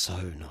they are so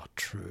not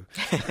true.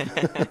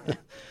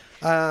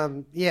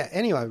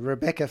 Anyway,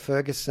 Rebecca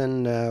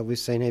Ferguson, we've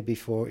seen her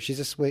before.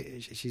 She's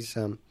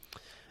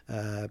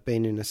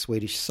been in a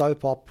Swedish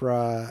soap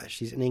opera.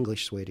 She's an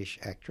English-Swedish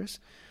actress.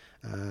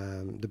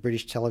 The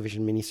British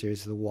television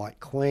miniseries The White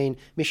Queen,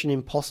 Mission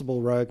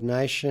Impossible Rogue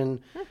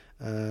Nation,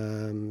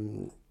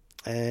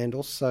 and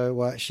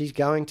also she's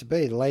going to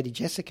be Lady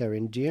Jessica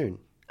in Dune.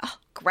 Oh,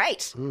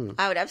 great.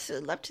 I would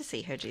absolutely love to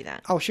see her do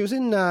that. Oh, she was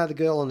in The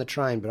Girl on the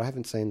Train, but I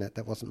haven't seen that.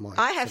 That wasn't my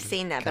I have sort of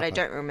seen that, but I cuppa.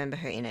 don't remember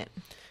her in it.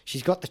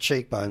 She's got the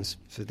cheekbones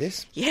for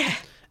this. Yeah.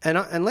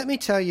 And let me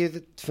tell you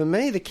that for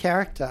me, the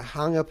character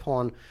hung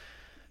upon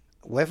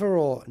whether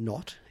or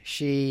not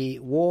she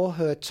wore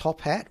her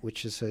top hat,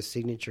 which is her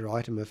signature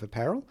item of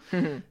apparel,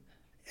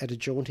 at a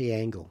jaunty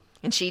angle.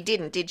 And she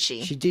didn't, did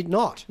she? She did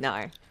not.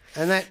 No.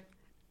 And that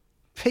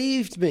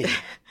peeved me.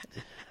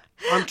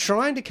 I'm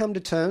trying to come to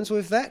terms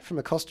with that from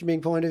a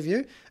costuming point of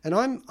view, and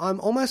I'm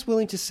almost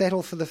willing to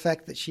settle for the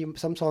fact that she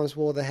sometimes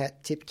wore the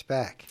hat tipped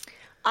back.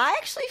 I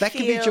actually That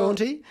feel could be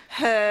jaunty.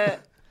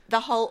 the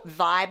whole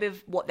vibe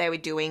of what they were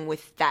doing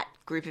with that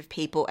group of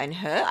people and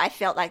her, I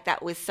felt like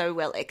that was so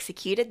well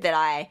executed that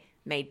I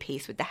made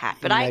peace with the hat.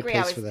 But I made agree.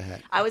 peace with the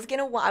hat. I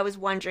was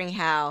wondering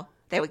how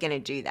they were going to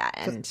do that,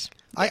 and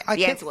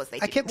the answer was they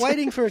I didn't. kept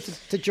waiting for it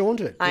to jaunt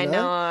it. I you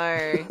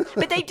know.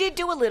 But they did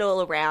do a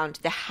little around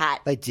the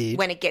hat. They did.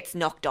 When it gets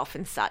knocked off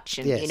and such,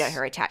 and Yes.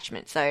 her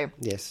attachment. So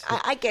Yes.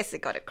 I guess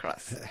it got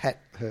across. Her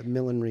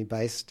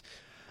millinery-based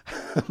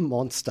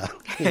monster.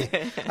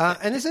 Yeah.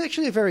 And there's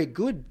actually a very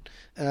good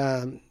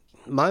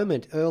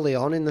moment early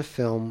on in the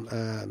film,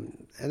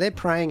 and they're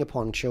preying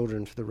upon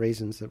children for the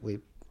reasons that we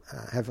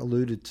have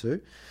alluded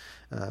to,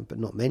 but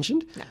not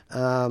mentioned.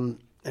 No.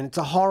 And it's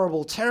a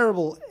horrible,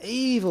 terrible,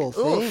 evil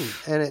thing.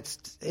 Oof.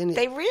 And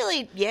They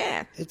really,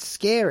 it's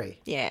scary.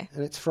 Yeah.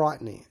 And it's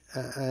frightening.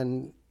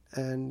 And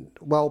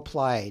well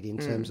played in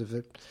terms of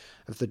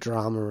the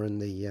drama and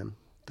the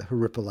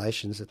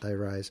horripilations that they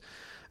raise.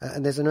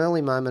 And there's an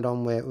early moment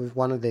on where with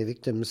one of their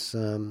victims,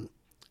 and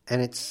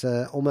it's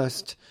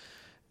almost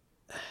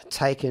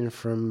taken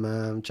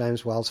from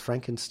James Whale's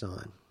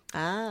Frankenstein.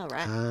 Ah,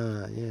 right.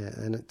 Yeah,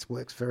 and it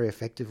works very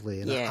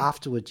effectively. And Yeah.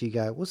 afterwards you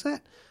go, was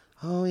that?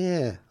 Oh,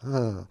 yeah.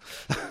 Oh.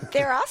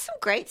 There are some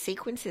great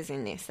sequences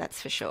in this,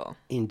 that's for sure.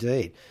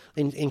 Indeed,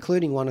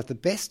 including one of the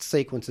best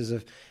sequences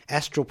of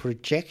astral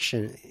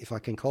projection, if I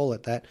can call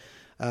it that,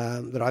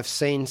 that I've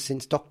seen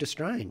since Doctor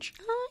Strange.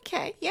 Oh,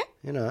 okay, yeah.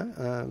 You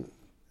know,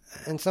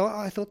 and so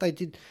I thought they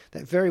did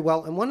that very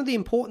well. And one of the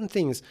important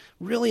things,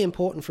 really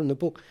important from the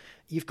book,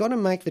 you've got to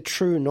make the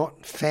true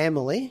not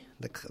family,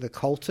 the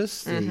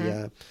cultists,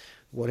 the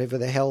whatever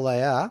the hell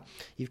they are,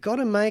 you've got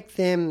to make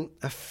them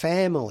a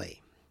family.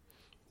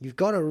 You've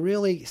got to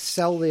really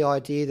sell the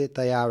idea that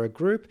they are a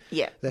group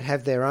that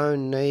have their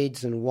own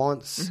needs and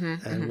wants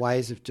and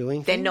ways of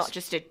doing They're things. not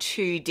just a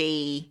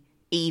 2D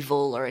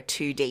evil or a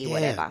 2D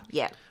whatever.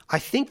 Yeah. I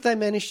think they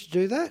managed to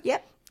do that.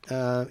 Yep.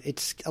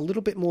 It's a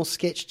little bit more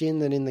sketched in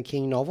than in the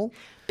King novel.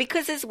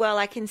 Because as well,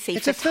 I can see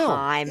It's for a film,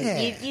 time,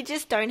 yeah. you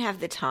just don't have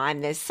the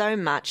time. There's so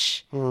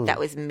much that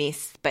was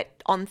missed.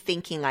 But on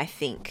thinking, I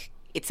think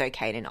it's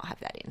okay to not have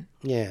that in.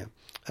 Yeah.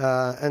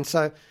 And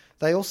so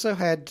they also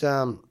had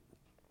a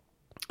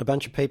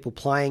bunch of people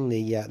playing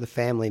the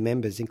family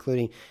members,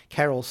 including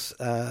Carol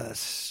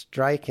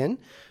Strachan,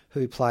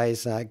 who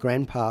plays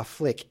Grandpa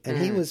Flick, and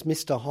he was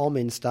Mr. Holm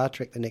in Star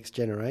Trek The Next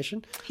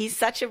Generation. He's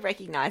such a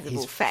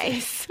recognisable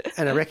face.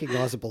 And a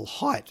recognisable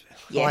height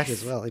Yes.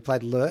 as well. He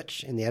played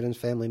Lurch in the Addams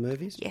Family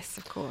movies. Yes,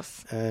 of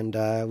course. And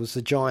was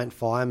the giant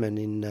fireman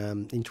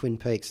in Twin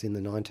Peaks in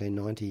the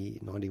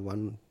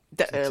 1990-91.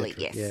 The early,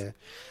 yes. Yeah.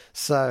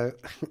 So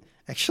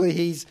actually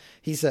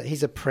he's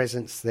a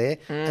presence there.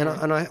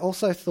 And I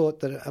also thought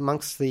that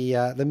amongst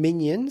the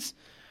minions,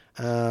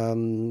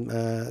 Zahn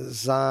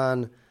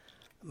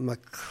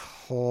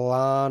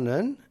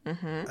McClarnon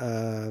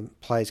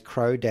plays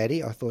Crow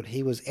Daddy. I thought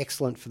he was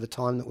excellent for the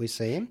time that we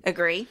see him.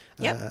 Agree.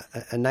 Yep.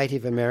 A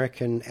Native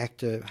American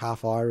actor,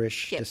 half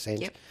Irish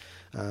descent. Yep.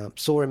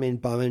 Saw him in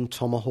Bone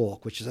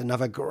Tomahawk, which is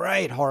another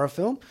great horror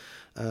film.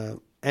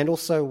 And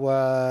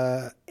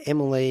also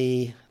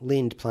Emily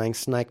Lind playing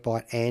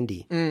Snakebite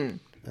Andy.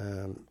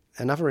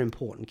 Another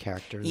important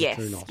character in the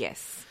True Knot.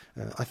 Yes.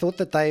 I thought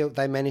that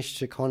they managed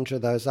to conjure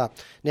those up.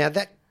 Now,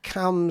 that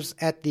comes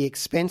at the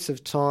expense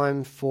of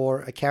time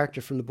for a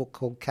character from the book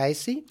called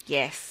Casey.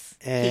 Yes.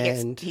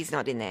 And he's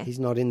not in there. He's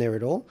not in there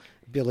at all.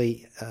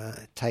 Billy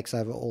takes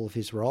over all of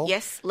his role.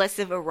 Yes, less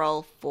of a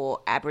role for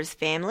Abra's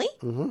family.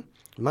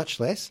 Much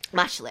less.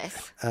 Much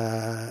less.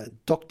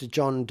 Dr.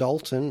 John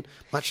Dalton,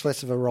 much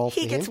less of a role for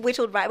He him. gets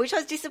whittled right, which I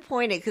was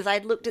disappointed because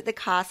I'd looked at the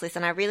cast list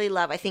and I really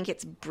love, I think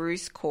it's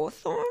Bruce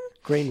Cawthorn?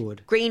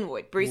 Greenwood.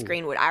 Bruce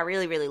Greenwood. I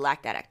really, really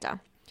like that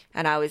actor.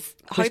 And I was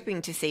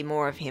hoping to see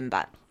more of him,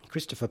 but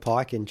Christopher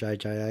Pike in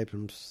J.J.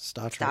 Abrams'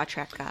 Star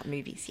Trek.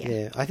 movies,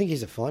 Yeah, I think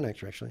he's a fine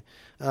actor, actually.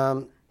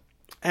 And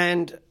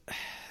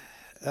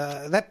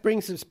that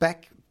brings us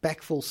back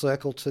full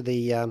circle to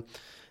the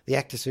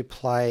actors who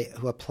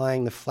are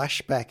playing the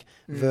flashback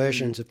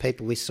versions of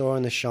people we saw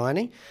in The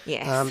Shining.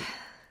 Yes.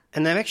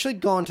 And they've actually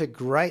gone to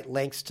great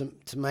lengths to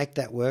make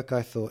that work,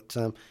 I thought.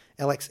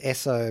 Alex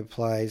Esso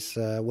plays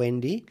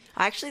Wendy.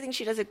 I actually think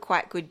she does a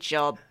quite good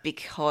job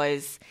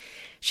because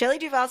Shelley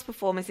Duvall's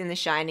performance in The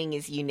Shining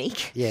is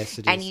unique. Yes,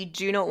 it and is. you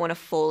do not want to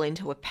fall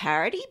into a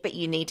parody, but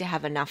you need to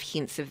have enough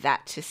hints of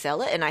that to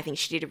sell it, and I think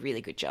she did a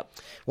really good job.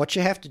 What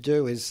you have to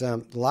do is,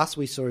 the last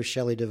we saw of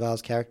Shelley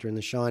Duvall's character in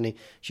The Shining,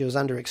 she was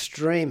under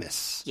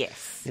extremis.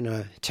 Yes.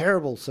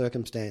 Terrible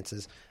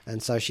circumstances,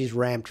 and so she's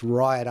ramped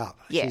right up.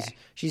 Yeah.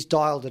 She's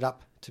dialed it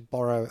up, to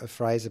borrow a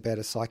phrase about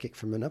a psychic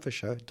from another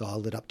show,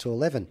 dialed it up to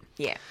 11.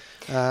 Yeah.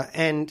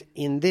 And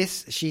in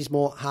this, she's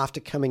more after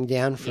coming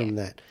down from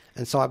that.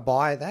 And so I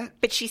buy that.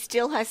 But she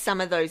still has some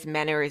of those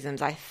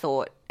mannerisms, I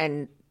thought,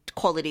 and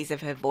qualities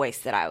of her voice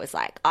that I was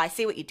like, I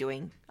see what you're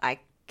doing. I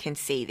can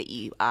see that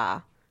you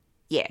are,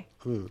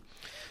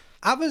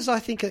 Others, I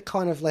think, are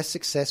kind of less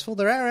successful.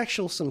 There are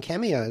actually some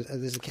cameos.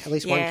 There's at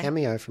least one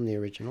cameo from the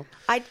original.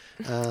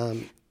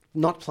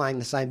 Not playing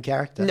the same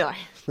character. No.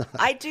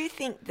 I do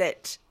think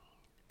that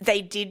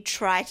they did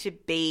try to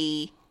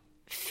be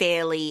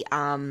fairly...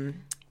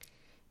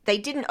 they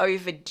didn't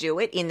overdo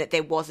it in that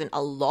there wasn't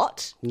a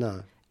lot.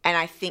 No. And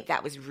I think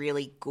that was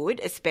really good,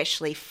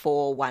 especially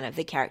for one of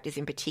the characters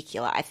in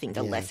particular. I think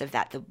the less of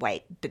that,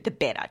 the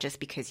better,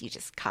 just because you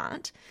just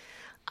can't.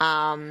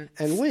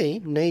 And we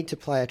need to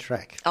play a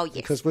track. Oh yes,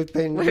 because we've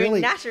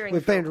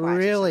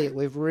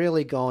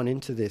really gone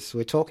into this.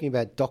 We're talking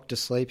about Dr.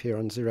 Sleep here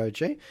on Zero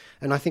G,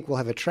 and I think we'll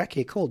have a track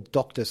here called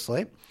Dr.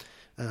 Sleep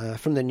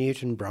from the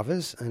Newton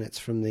Brothers, and it's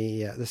from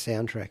the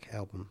soundtrack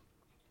album.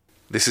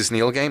 This is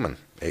Neil Gaiman.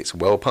 It's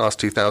well past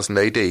 2000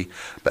 AD,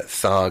 but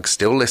Tharg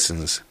still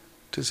listens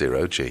to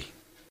Zero G.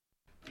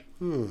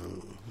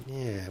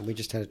 Yeah, we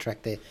just had a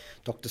track there,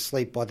 Dr.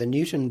 Sleep by the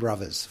Newton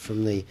Brothers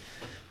from the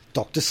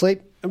Dr.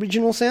 Sleep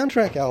original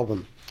soundtrack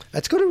album.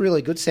 It's got a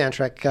really good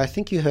soundtrack. I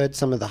think you heard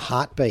some of the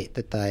heartbeat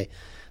that they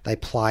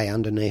play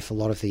underneath a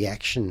lot of the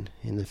action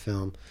in the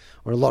film,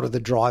 or a lot of the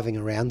driving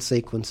around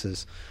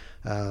sequences.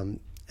 And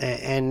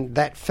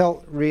that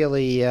felt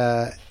really...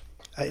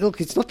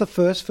 look, it's not the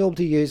first film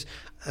to use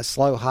a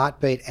slow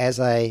heartbeat as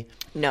a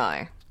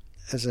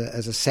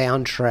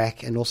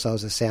soundtrack and also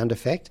as a sound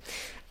effect.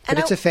 But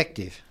it's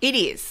effective. It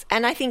is.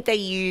 And I think they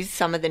use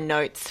some of the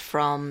notes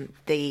from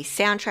the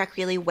soundtrack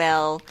really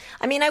well.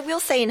 I mean, I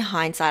will say in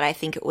hindsight, I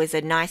think it was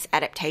a nice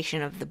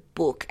adaptation of the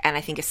book and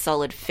I think a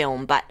solid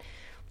film. But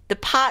the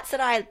parts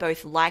that I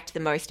both liked the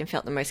most and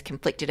felt the most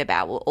conflicted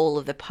about were all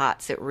of the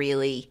parts that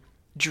really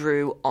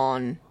drew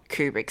on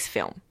Kubrick's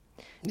film,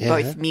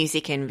 both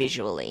music and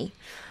visually.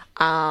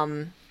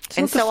 And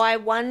so I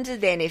wonder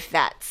then if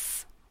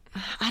that's...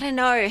 I don't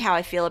know how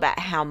I feel about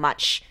how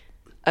much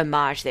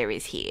homage there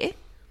is here.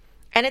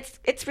 And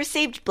it's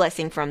received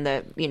blessing from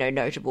the,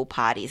 notable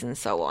parties and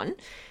so on.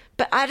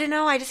 But I don't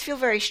know, I just feel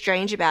very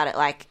strange about it.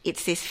 Like,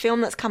 it's this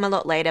film that's come a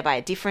lot later by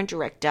a different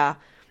director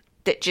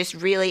that just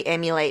really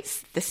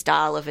emulates the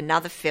style of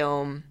another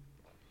film.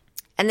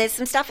 And there's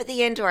some stuff at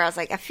the end where I was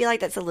like, I feel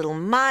like that's a little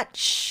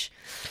much.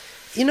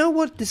 You know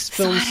what, this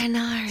film... I don't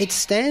know. It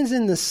stands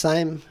in the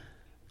same...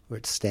 Or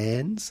it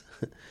stands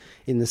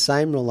in the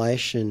same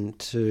relation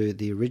to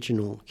the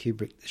original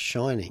Kubrick The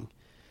Shining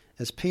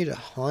as Peter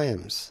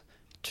Hyams'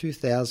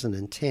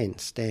 2010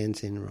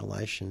 stands in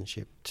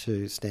relationship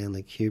to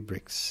Stanley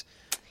Kubrick's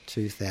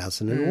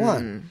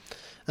 2001.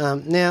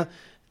 Now,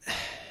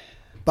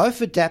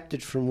 both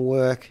adapted from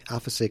work,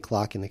 Arthur C.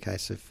 Clarke in the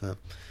case of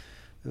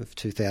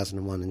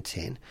 2001 and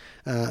 10,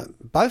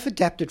 both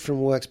adapted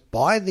from works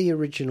by the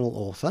original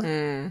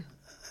author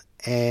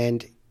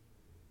and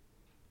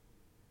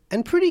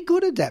pretty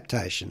good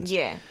adaptations.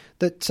 Yeah.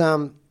 That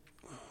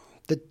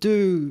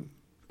do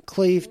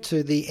cleave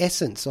to the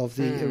essence of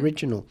the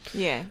original.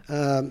 Yeah.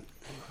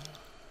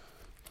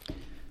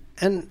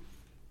 And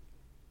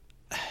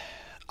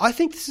I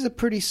think this is a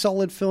pretty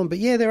solid film, but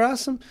yeah, there are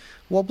some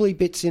wobbly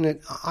bits in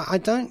it. I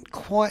don't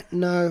quite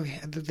know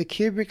the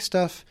Kubrick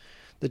stuff,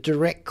 the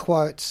direct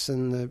quotes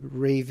and the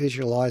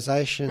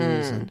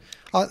revisualizations. And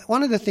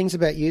one of the things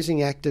about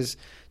using actors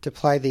to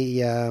play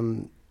the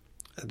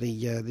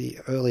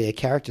earlier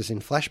characters in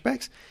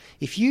flashbacks,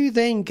 if you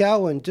then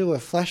go and do a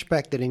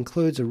flashback that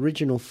includes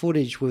original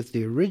footage with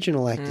the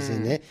original actors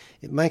in there,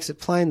 it makes it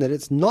plain that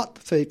it's not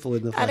the people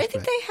in the flashback. I don't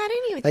think they had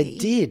any of They these.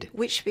 did.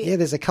 Which bit? Yeah,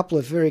 there's a couple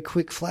of very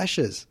quick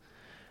flashes.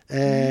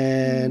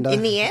 And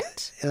in the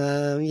end?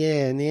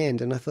 Yeah, in the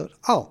end. And I thought,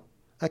 oh,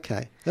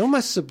 okay. They're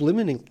almost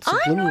subliminal.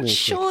 I'm not quick.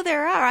 sure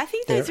there are. I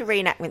think those are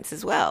reenactments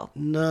as well.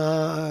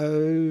 No.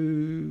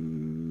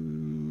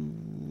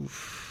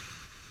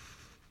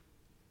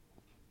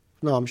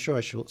 No, I'm sure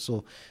I saw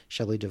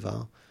Shelley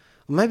Duvall.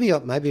 Maybe I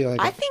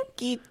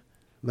think you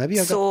I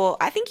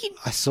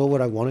saw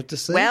what I wanted to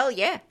see. Well,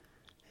 yeah.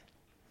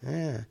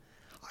 Yeah.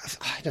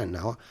 I don't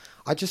know.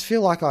 I just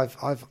feel like I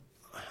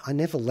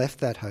never left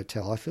that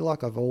hotel. I feel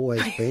like I've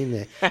always been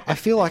there. I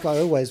feel like I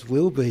always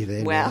will be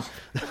there. Well,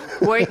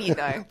 won't you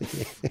though?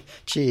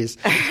 Cheers.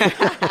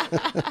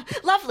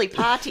 Lovely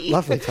party.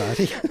 Lovely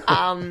party.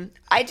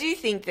 I do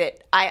think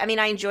that I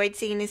enjoyed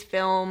seeing this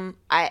film.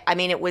 I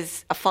mean, it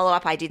was a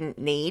follow-up I didn't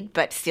need,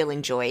 but still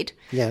enjoyed.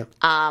 Yeah.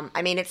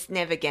 I mean, it's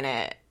never going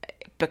to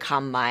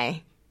become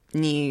my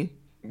new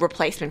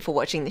replacement for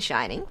watching The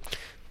Shining.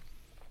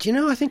 Do you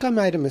know, I think I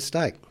made a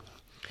mistake.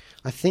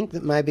 I think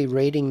that maybe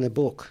reading the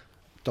book,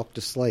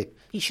 Dr. Sleep...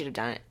 You should have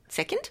done it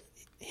second?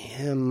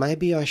 Yeah,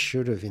 maybe I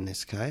should have in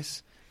this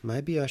case.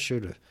 Maybe I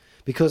should have.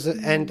 Because,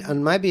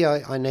 and maybe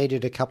I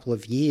needed a couple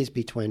of years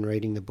between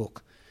reading the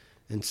book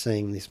and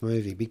seeing this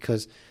movie,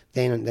 because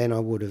then I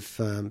would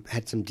have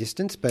had some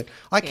distance. But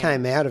I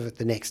came out of it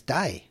the next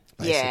day,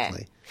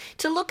 basically. Yeah.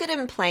 To look at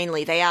them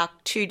plainly, they are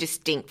two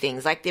distinct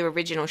things, like the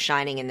original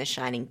Shining and the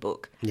Shining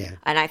book. Yeah.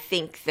 And I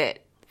think that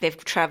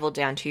they've travelled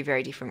down two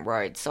very different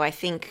roads. So I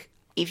think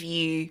if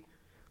you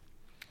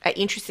are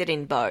interested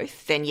in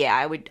both, then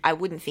yeah, I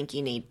wouldn't think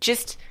you need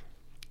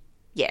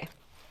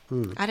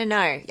I don't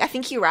know. I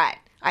think you're right.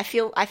 I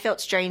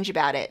felt strange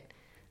about it,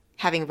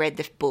 having read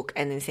the book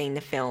and then seeing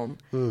the film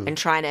and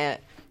trying to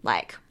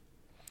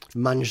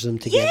munge them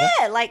together.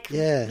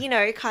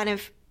 Yeah, kind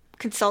of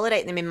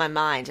consolidate them in my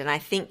mind, and I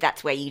think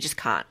that's where you just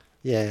can't.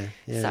 Yeah.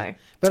 So,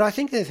 but I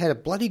think they've had a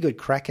bloody good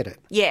crack at it.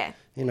 Yeah.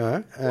 You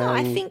know. No,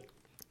 I think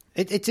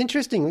it's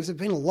interesting. There's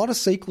been a lot of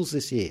sequels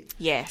this year.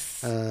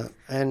 Yes.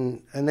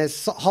 And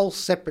there's whole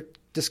separate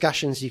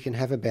discussions you can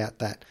have about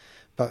that.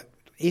 But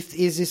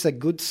is this a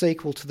good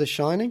sequel to The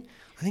Shining?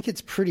 I think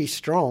it's pretty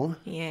strong.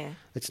 Yeah.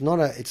 It's not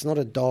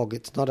a dog.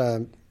 It's not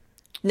a...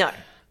 No,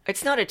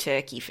 it's not a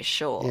turkey for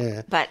sure.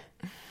 Yeah. But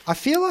I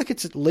feel like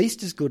it's at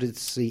least as good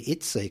as the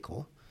It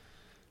sequel.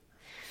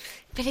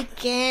 But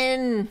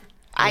again,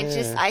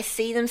 I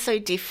see them so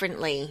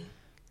differently.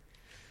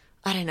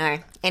 I don't know.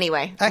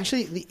 Anyway.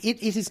 Actually,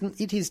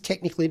 it is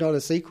technically not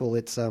a sequel.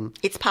 It's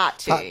part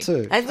two. Part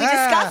two. As we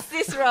discussed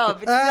this, Rob,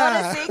 it's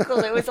not a sequel.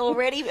 It was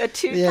already a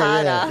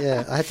two-parter.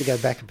 Yeah. I had to go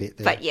back a bit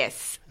there. But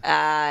yes,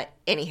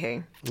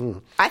 anywho.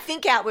 I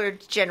think we're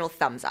general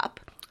thumbs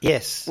up.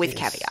 Yes. With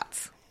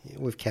caveats.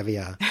 With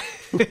caviar.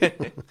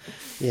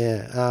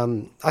 Yeah.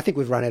 I think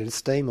we've run out of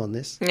steam on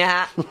this.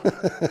 Yeah.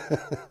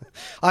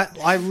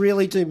 I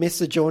really do miss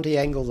the jaunty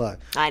angle, though.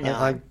 I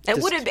know.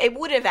 It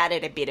would have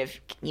added a bit of,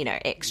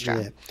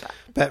 extra. Yeah.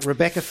 But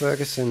Rebecca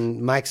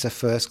Ferguson makes a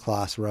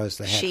first-class Rose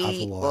the Hat she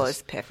otherwise. She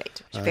was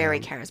perfect. She's a very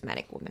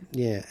charismatic woman.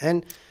 Yeah.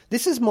 And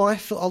this is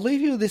I'll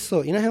leave you with this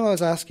thought. You know how I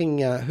was asking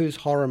whose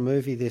horror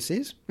movie this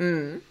is?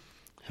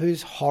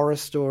 Whose horror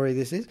story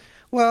this is?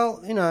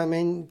 Well,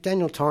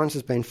 Daniel Torrance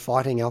has been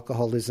fighting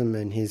alcoholism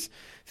and his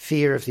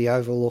fear of the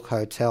Overlook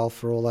Hotel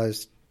for all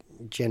those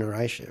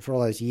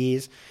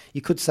years.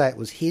 You could say it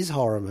was his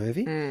horror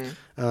movie.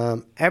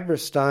 Abra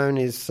Stone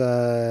is...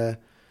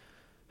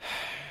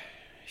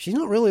 she's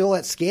not really all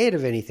that scared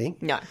of anything.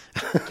 No.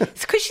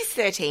 It's because she's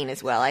 13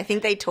 as well. I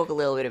think they talk a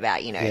little bit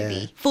about,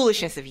 the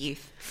foolishness of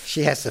youth.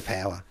 She has the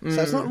power. So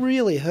it's not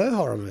really her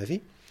horror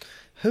movie.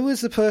 Who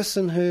is the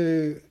person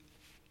who...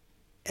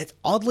 It's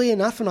oddly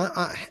enough,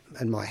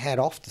 and my hat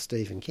off to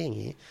Stephen King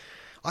here,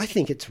 I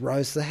think it's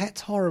Rose the Hat's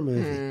horror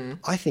movie.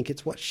 I think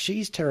it's what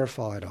she's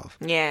terrified of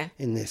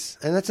in this.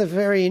 And that's a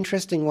very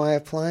interesting way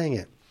of playing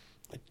it.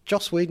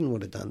 Joss Whedon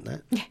would have done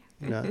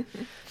that.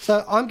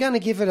 So I'm going to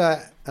give it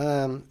a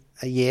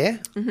yeah.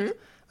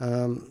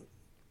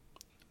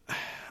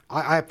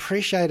 I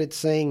appreciated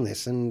seeing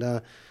this,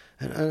 and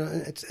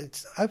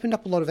it's opened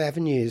up a lot of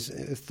avenues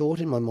of thought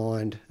in my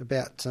mind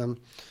about...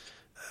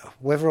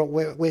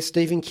 where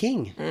Stephen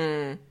King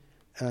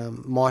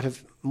might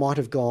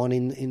have gone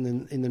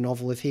in the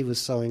novel if he was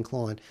so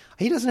inclined.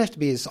 He doesn't have to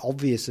be as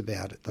obvious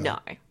about it, though.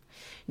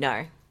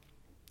 No.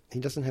 He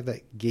doesn't have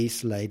that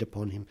geese laid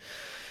upon him.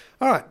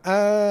 All right,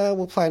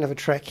 we'll play another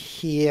track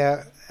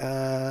here,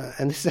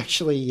 and this is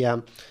actually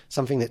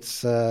something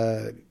that's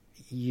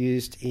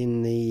used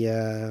in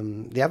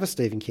the other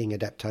Stephen King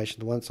adaptation,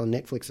 the one that's on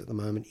Netflix at the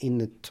moment, In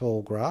the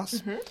Tall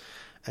Grass,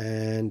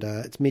 and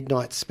it's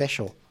Midnight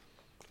Special.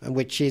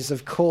 Which is,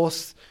 of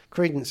course,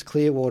 Creedence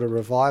Clearwater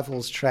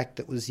Revival's track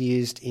that was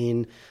used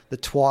in the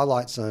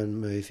Twilight Zone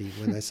movie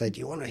when they say, do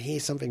you want to hear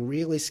something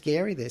really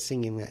scary? They're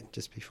singing that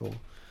just before.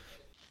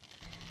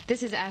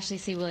 This is Ashley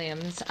C.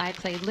 Williams. I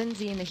played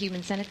Lindsay in The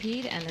Human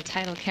Centipede and the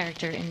title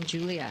character in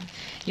Julia.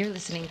 You're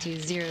listening to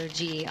Zero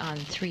G on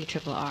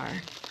 3RRR.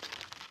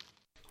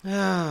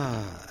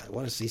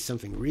 Want to see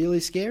something really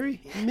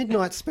scary?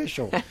 Midnight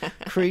Special,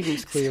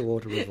 Creedence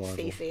Clearwater Revival.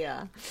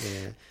 CCR.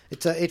 Yeah,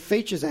 it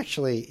features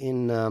actually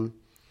in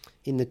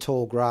The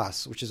Tall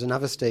Grass, which is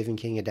another Stephen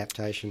King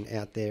adaptation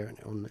out there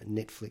on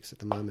Netflix at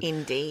the moment.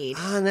 Indeed.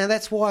 Now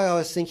that's why I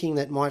was thinking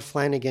that Mike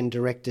Flanagan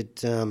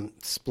directed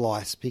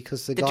Splice,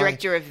 because the guy,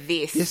 director of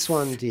this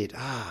one did.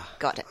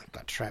 Got it. I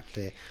got trapped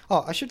there.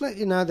 I should let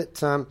you know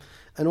that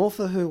an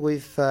author who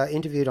we've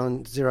interviewed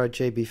on Zero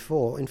G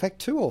before, in fact,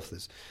 two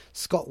authors,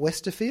 Scott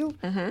Westerfield,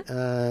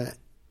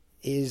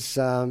 is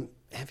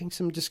having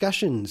some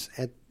discussions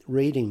at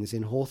readings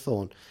in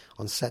Hawthorne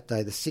on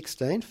Saturday the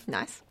 16th.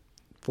 Nice.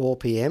 4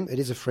 p.m. It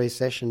is a free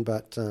session,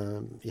 but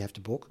you have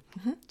to book.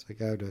 So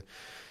go to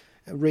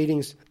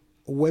readings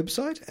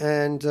website,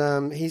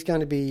 and he's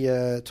going to be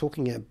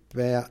talking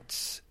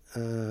about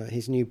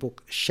his new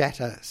book,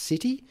 Shatter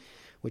City,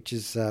 which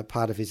is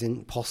part of his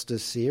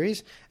Imposters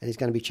series, and he's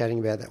going to be chatting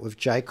about that with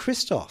Jay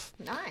Kristoff,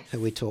 who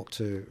we talked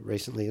to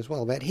recently as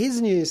well, about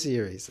his new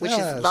series. Which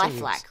is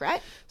Lifelike,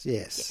 right?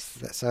 Yes.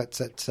 So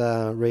it's at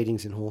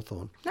Readings in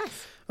Hawthorne.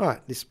 Nice. All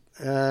right.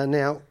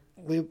 Now,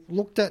 we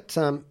looked at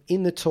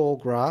In the Tall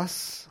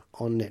Grass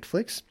on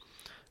Netflix.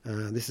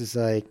 This is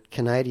a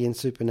Canadian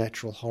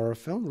supernatural horror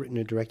film written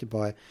and directed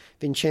by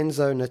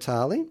Vincenzo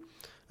Natali,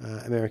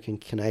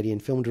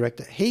 American-Canadian film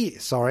director. He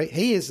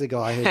is the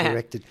guy who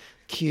directed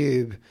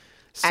Cube,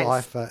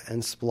 Cypher,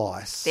 and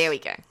Splice. There we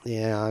go.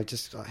 Yeah,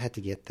 I had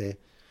to get there.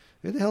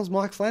 Who the hell's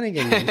Mike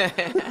Flanagan?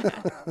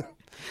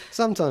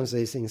 Sometimes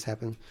these things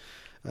happen.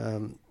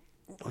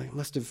 I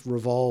must have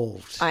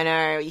revolved. I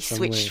know, you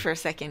somewhere. switched for a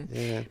second.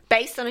 Yeah.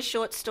 Based on a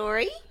short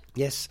story?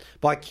 Yes,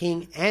 by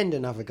King and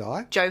another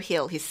guy. Joe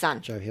Hill, his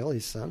son.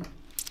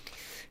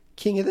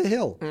 King of the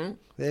Hill.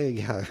 There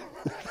you go.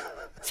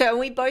 So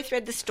we both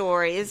read the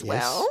story as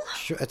well.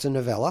 Sure, it's a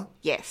novella.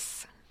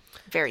 Yes.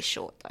 Very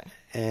short,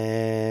 though.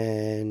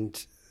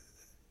 And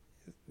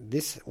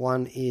this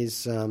one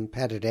is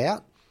padded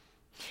out.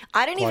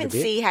 I don't even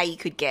see how you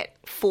could get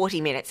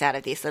 40 minutes out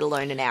of this, let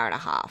alone an hour and a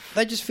half.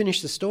 They just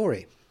finished the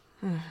story.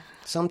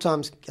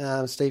 Sometimes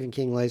Stephen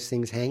King leaves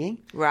things hanging.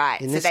 Right,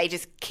 so they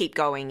just keep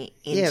going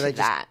into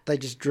that. They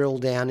just drill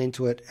down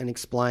into it and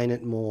explain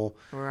it more.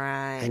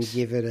 Right. And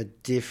give it a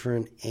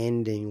different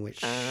ending,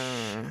 which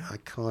I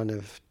kind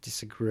of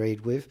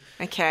disagreed with.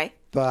 Okay.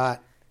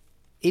 But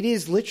it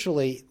is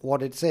literally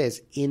what it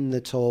says, in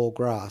the tall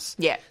grass.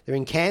 Yeah. They're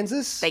in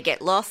Kansas. They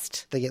get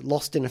lost. They get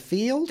lost in a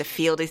field. The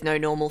field is no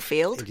normal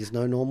field. It is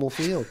no normal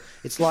field.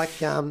 It's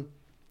like a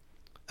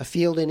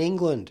field in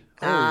England.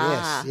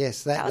 Oh,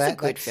 yes. That was a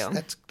good film.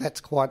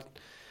 That's quite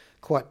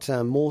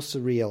more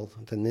surreal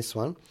than this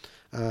one.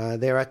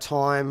 There are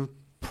time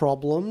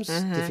problems,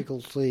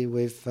 difficulty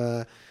with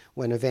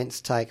when events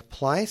take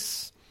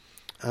place.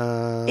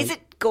 Is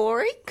it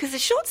gory? Because the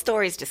short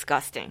story is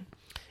disgusting.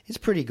 It's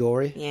pretty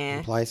gory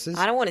in places.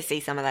 I don't want to see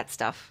some of that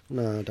stuff.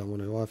 No, I don't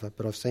want to either,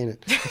 but I've seen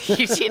it.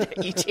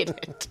 You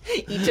didn't.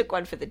 You took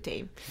one for the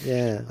team.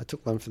 Yeah, I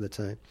took one for the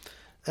team.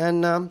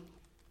 And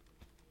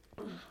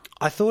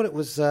I thought it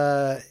was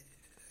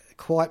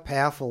quite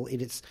powerful.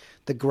 It's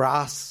the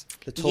grass,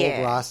 the tall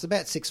grass,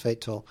 about 6 feet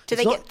tall. Do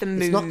they get the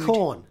mood? It's not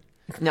corn.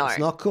 No. It's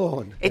not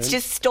corn. It's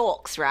just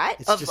stalks, right?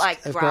 It's of just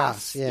like of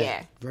grass.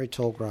 Yeah, very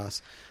tall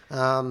grass.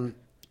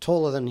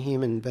 Taller than a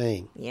human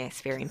being. Yes,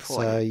 very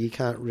important. So you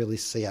can't really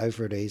see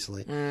over it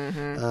easily.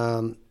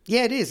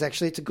 Yeah, it is,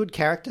 actually. It's a good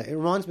character. It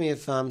reminds me of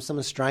some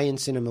Australian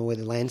cinema where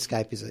the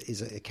landscape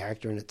is a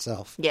character in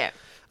itself. Yeah.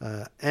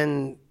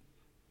 And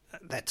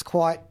that's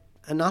quite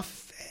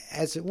enough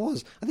as it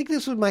was. I think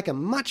this would make a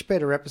much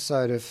better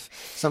episode of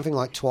something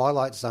like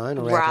Twilight Zone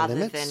or Outer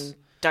Limits. Rather than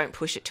don't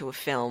push it to a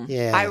film.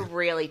 Yeah. I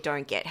really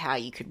don't get how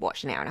you could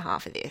watch an hour and a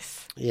half of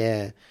this.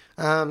 Yeah.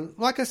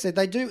 Like I said,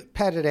 they do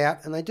pad it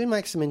out and they do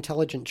make some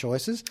intelligent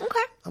choices. Okay.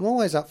 I'm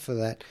always up for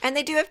that. And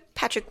they do have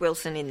Patrick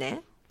Wilson in there.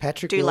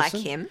 Patrick Wilson. Wilson.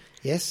 Like him.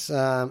 Yes.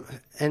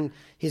 And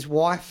his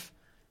wife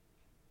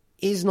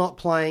is not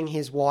playing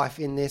his wife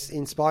in this,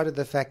 in spite of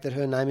the fact that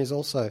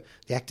the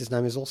actor's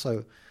name is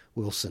also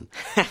Wilson.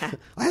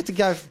 I had to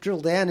go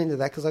drill down into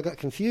that because I got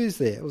confused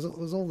there. It was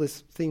all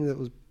this thing that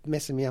was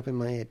messing me up in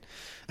my head.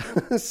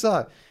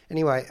 So,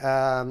 anyway,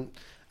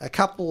 a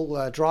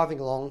couple driving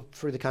along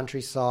through the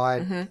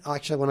countryside.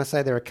 Actually, when I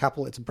say they're a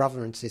couple, it's a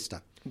brother and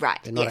sister. Right,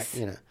 They're not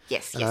yes.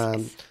 Yes.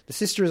 The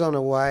sister is on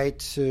her way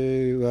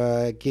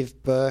to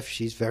give birth.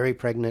 She's very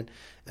pregnant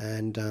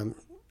and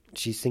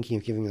she's thinking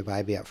of giving the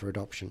baby up for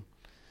adoption.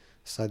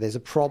 So there's a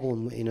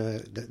problem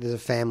there's a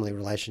family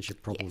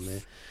relationship problem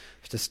there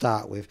to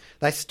start with.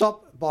 They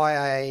stop by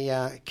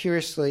a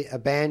curiously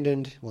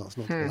abandoned, well, it's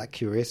not all that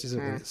curious, is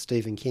it? It's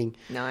Stephen King.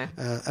 No.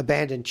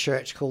 Abandoned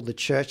church called the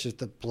Church of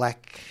the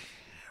Black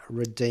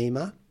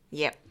Redeemer.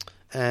 Yep.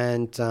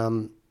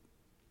 And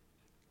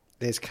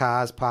there's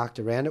cars parked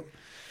around it.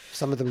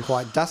 Some of them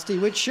quite dusty,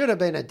 which should have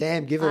been a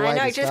damn giveaway. I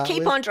know, to just start keep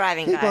with. on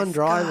driving, Keep guys. on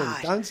driving.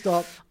 God. Don't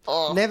stop.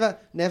 Oh. Never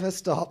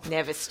stop.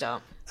 Never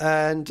stop.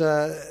 And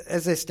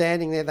as they're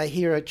standing there, they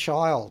hear a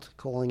child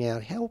calling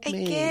out, "Help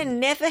me!" Again,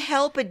 never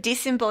help a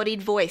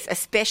disembodied voice,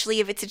 especially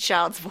if it's a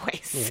child's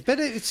voice. Yeah, but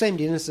it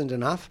seemed innocent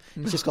enough.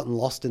 He's just gotten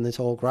lost in the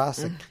tall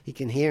grass. He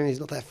can hear him. He's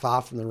not that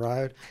far from the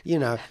road.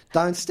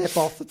 Don't step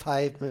off the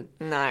pavement.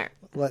 No.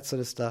 All that sort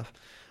of stuff.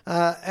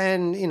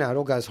 And, it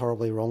all goes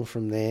horribly wrong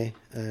from there.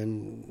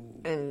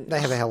 And they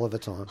have a hell of a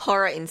time.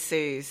 Horror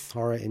ensues.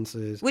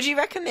 Would you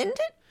recommend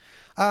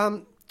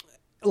it?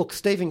 Look,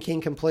 Stephen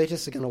King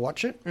completists are going to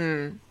watch it,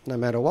 no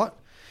matter what.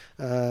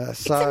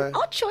 It's an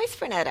odd choice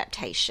for an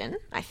adaptation,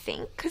 I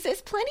think, because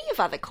there's plenty of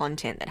other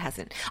content that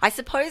hasn't. I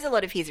suppose a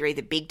lot of his are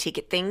either big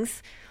ticket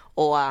things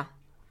or, I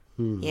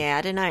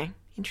don't know.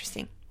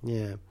 Interesting.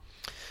 Yeah.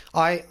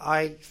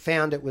 I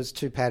found it was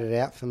too padded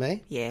out for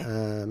me.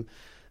 Yeah.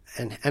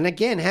 And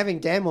again, having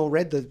damn well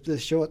read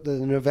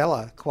the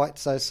novella quite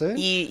so soon.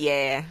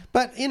 Yeah.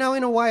 But, in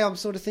a way, I'm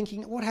sort of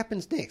thinking, what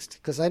happens next?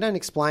 Because they don't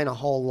explain a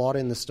whole lot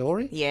in the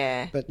story.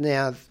 Yeah. But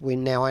now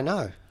I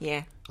know.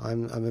 Yeah.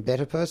 I'm a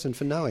better person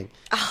for knowing.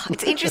 Oh,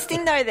 it's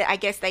interesting, though, that I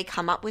guess they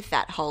come up with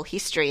that whole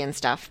history and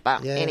stuff.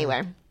 But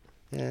anyway.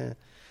 Yeah.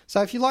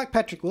 So if you like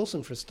Patrick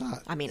Wilson for a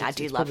start, I mean, I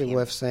do it's love probably him,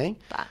 worth seeing.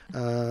 But...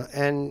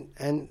 and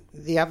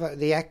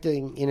the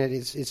acting in it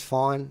is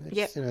fine.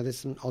 It's, Yep. There's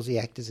some Aussie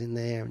actors in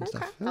there and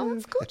stuff. Oh,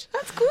 that's good.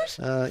 That's good.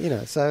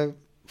 So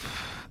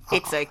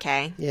it's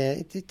okay. Yeah,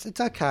 it's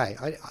okay.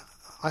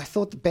 I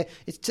thought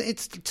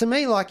it's to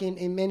me, like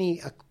in many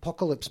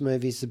apocalypse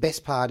movies, the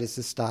best part is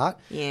the start,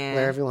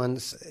 where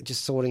everyone's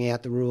just sorting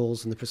out the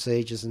rules and the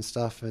procedures and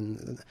stuff,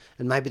 and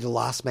maybe the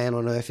last man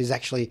on Earth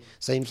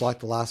seems like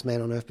the last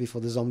man on Earth before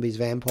the zombies,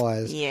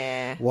 vampires,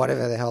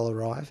 whatever the hell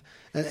arrive.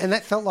 And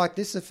that felt like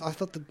this. I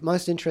thought the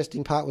most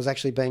interesting part was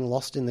actually being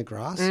lost in the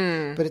grass,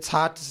 but it's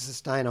hard to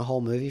sustain a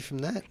whole movie from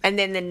that. And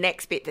then the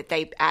next bit that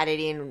they added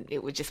in,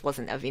 it just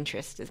wasn't of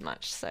interest as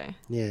much. So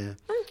yeah.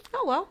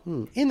 Oh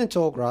well. In the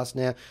tall grass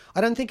now.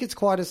 I don't think it's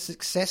quite as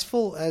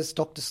successful as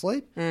Dr.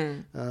 Sleep,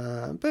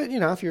 but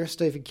if you're a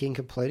Stephen King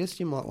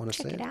completist, you might want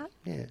to see it. Check it out.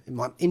 Yeah, it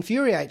might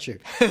infuriate you.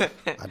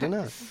 I don't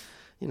know.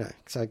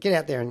 So get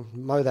out there and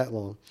mow that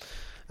lawn.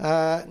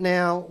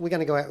 Now we're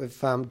going to go out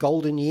with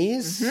Golden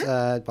Years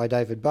by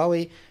David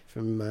Bowie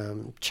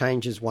from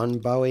Changes One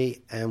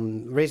Bowie.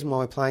 And the reason why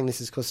we're playing this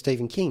is because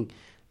Stephen King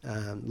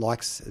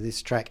likes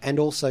this track and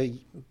also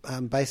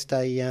based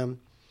a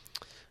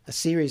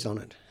series on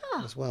it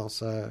as well.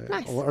 So,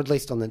 nice. or at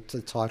least on the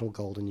title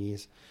Golden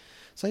Years.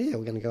 So, yeah,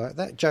 we're going to go at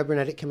that. Joe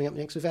Brunetti coming up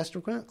next with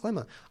Astral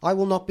Glamour. I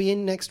will not be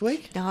in next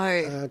week. No.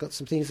 I've got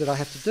some things that I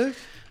have to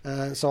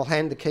do. So I'll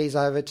hand the keys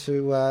over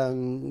to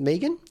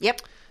Megan.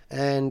 Yep.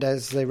 And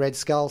as the Red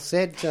Skull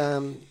said,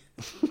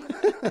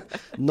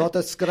 not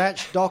a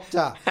scratch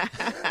doctor.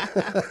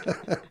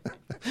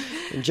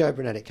 And Joe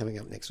Brunetti coming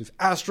up next with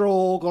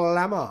Astral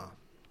Glamour.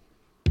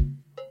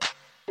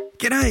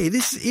 G'day,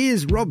 this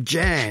is Rob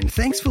Jan.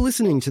 Thanks for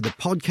listening to the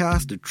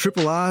podcast of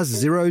Triple R's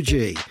Zero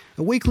G,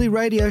 a weekly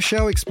radio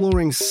show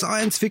exploring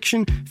science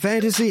fiction,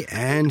 fantasy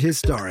and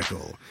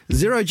historical.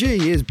 Zero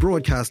G is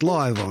broadcast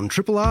live on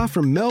Triple R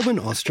from Melbourne,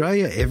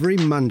 Australia every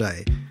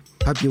Monday.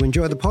 Hope you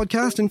enjoy the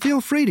podcast and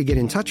feel free to get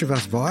in touch with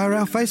us via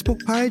our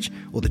Facebook page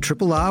or the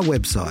Triple R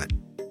website.